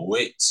and more,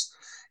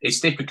 it's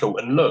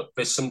difficult. And look,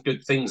 there's some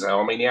good things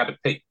there. He had a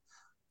pick.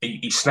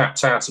 He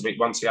snapped out of it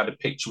once he had a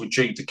picture with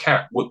Jude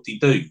Cat.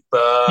 Whoop-de-doo.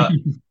 But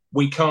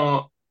we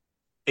can't.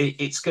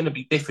 It's going to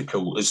be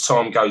difficult as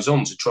time goes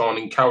on to try and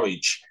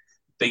encourage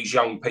these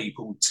young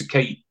people to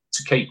keep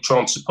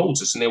trying to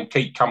support us, and he'll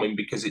keep coming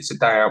because it's a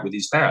day out with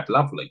his dad.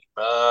 Lovely.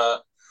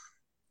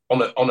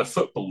 On a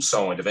football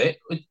side of it,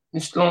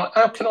 it's like,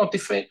 how can I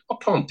defend? I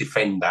can't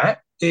defend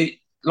that.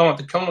 Like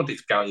the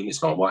Cardiff game,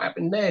 it's like, what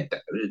happened there?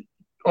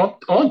 I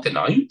don't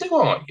know. Do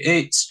I?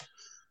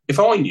 If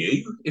I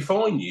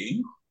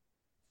knew.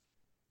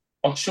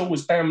 I sure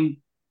as damn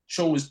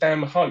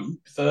hope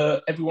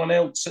that everyone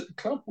else at the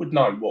club would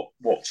know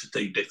what to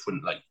do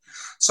differently.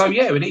 So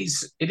yeah, it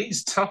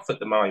is tough at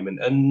the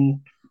moment.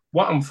 And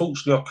what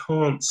unfortunately I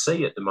can't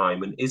see at the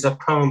moment is I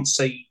can't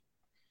see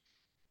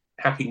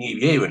Happy New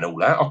Year and all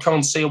that. I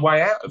can't see a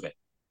way out of it.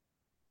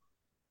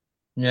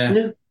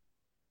 Yeah.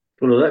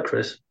 Follow that,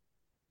 Chris.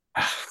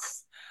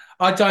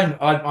 I don't.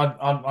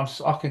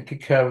 I can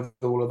concur with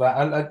all of that.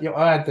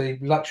 I had the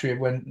luxury of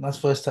when I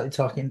first started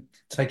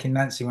taking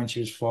Nancy when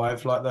she was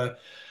 5, like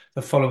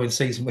the following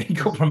season when he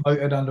got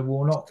promoted under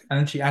Warnock,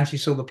 and she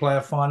saw the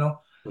player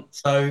final.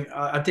 So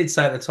I did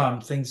say at the time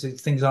things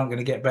aren't going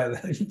to get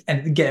better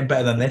and getting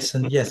better than this.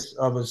 And yes,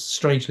 I was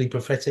strangely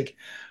prophetic.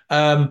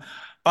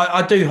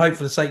 I do hope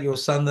for the sake of your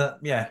son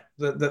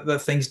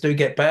that things do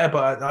get better,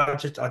 but I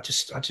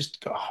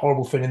just got a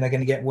horrible feeling they're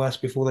going to get worse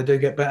before they do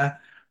get better.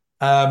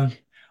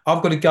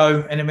 I've got to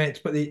go in a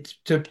minute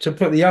to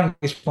put the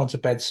youngest one to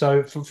bed.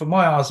 So for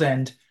my hour's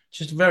end,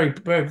 just a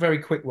very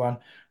quick one.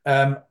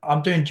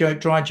 I'm doing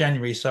dry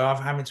January, so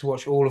I'm having to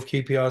watch all of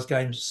QPR's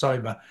games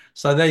sober.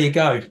 So there you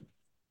go.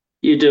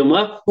 You doing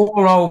well?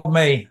 Poor old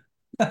me.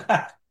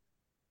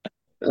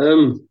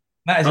 Um,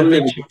 That is a I'm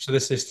big never, shock to the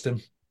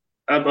system.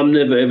 I'm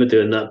never ever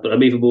doing that, but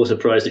I'm even more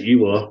surprised that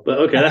you are. But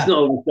okay, that's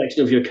not a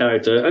reflection of your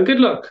character. And good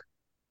luck.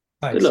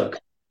 Good Thanks. luck.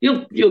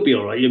 You'll be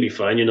all right. You'll be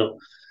fine. You'll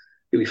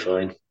be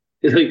fine.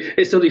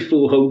 It's only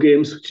 4 home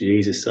games.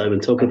 Jesus, Simon,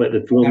 talk about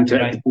the wrong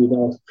tech to do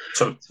that.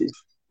 So,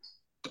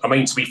 I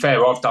mean, to be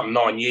fair, I've done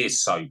 9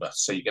 years sober,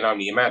 so you can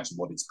only imagine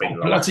what it's been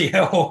like. Bloody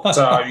hell.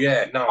 So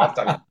yeah, no, I've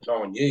done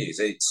 9 years.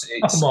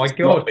 Oh my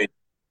God.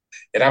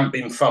 It hasn't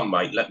been fun,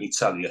 mate. Let me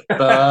tell you.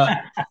 But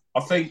I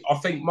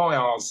think my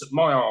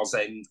R's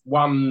end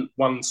one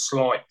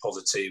slight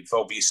positive.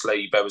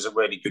 Obviously, there was a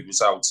really good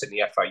result in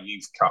the FA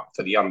Youth Cup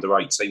for the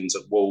under-18s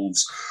at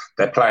Wolves.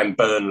 They're playing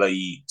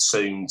Burnley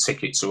soon.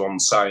 Tickets are on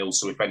sale,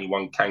 so if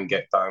anyone can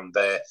get down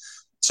there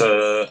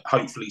to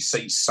hopefully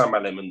see some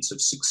element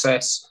of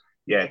success,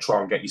 yeah,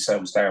 try and get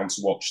yourselves down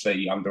to watch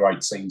the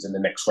under-18s in the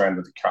next round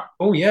of the cup.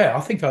 Oh yeah,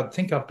 I think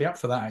I'd be up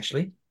for that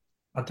actually.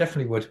 I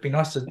definitely would. It'd be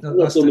nice to.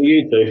 What's wrong with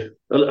you two?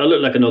 I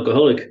look like an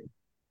alcoholic.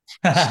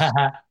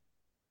 I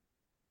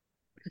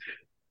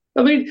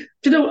mean,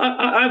 do you know,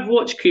 I've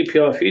watched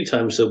QPR a few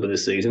times sober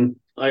this season.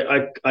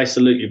 I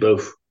salute you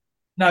both.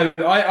 No,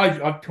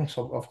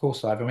 of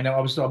course I have. I mean, I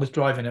was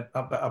driving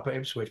up at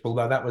Ipswich,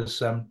 although that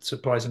was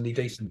surprisingly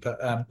decent. But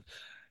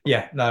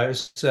yeah, no,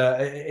 it's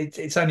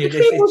only.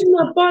 It wasn't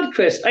that bad,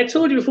 Chris. I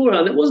told you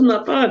beforehand, it wasn't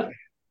that bad,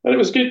 and it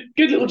was good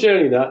little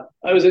journey. That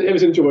it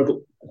was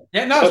enjoyable.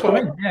 Yeah, no, that's what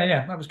I mean.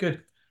 Yeah, that was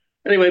good.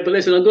 Anyway, but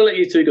listen, I'm going to let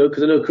you two go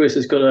because I know Chris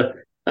has got to.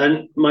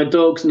 And my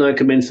dog's now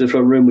come into the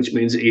front room, which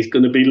means that he's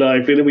going to be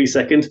live in a wee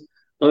second.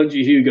 Aren't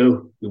you,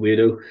 Hugo, you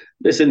weirdo?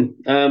 Listen,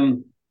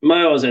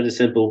 my hours end is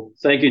simple.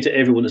 Thank you to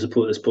everyone that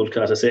supports this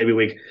podcast. I say every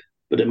week,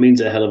 but it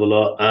means a hell of a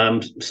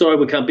lot. Sorry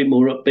we can't be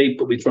more upbeat,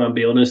 but we try and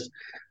be honest.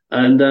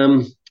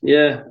 And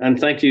yeah, and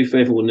thank you for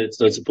everyone that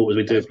does support us.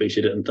 We do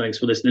appreciate it. And thanks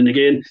for listening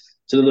again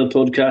to another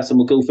podcast. And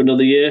we'll go for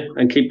another year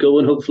and keep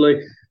going,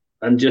 hopefully.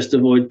 And just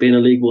avoid being a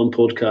League One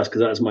podcast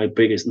because that's my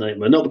biggest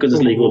nightmare. Not because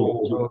it's League One,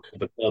 but because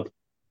of a club.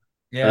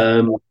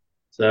 Yeah.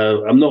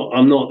 So I'm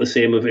not the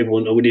same of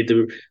everyone. Oh, we need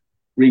to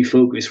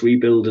refocus,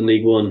 rebuild in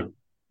League One.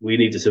 We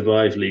need to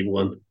survive League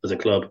One as a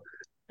club.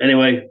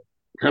 Anyway,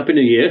 Happy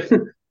New Year.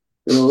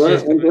 And all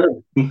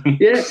that.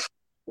 Yeah.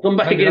 Come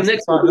back again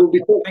next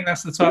week. I think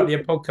that's the title of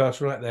your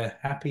podcast right there.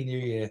 Happy New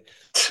Year.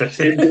 Right.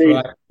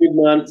 Good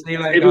man. See you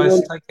later, everyone,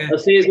 guys. Take care. I'll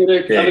see you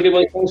later. Have a good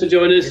one. Thanks for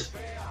joining us.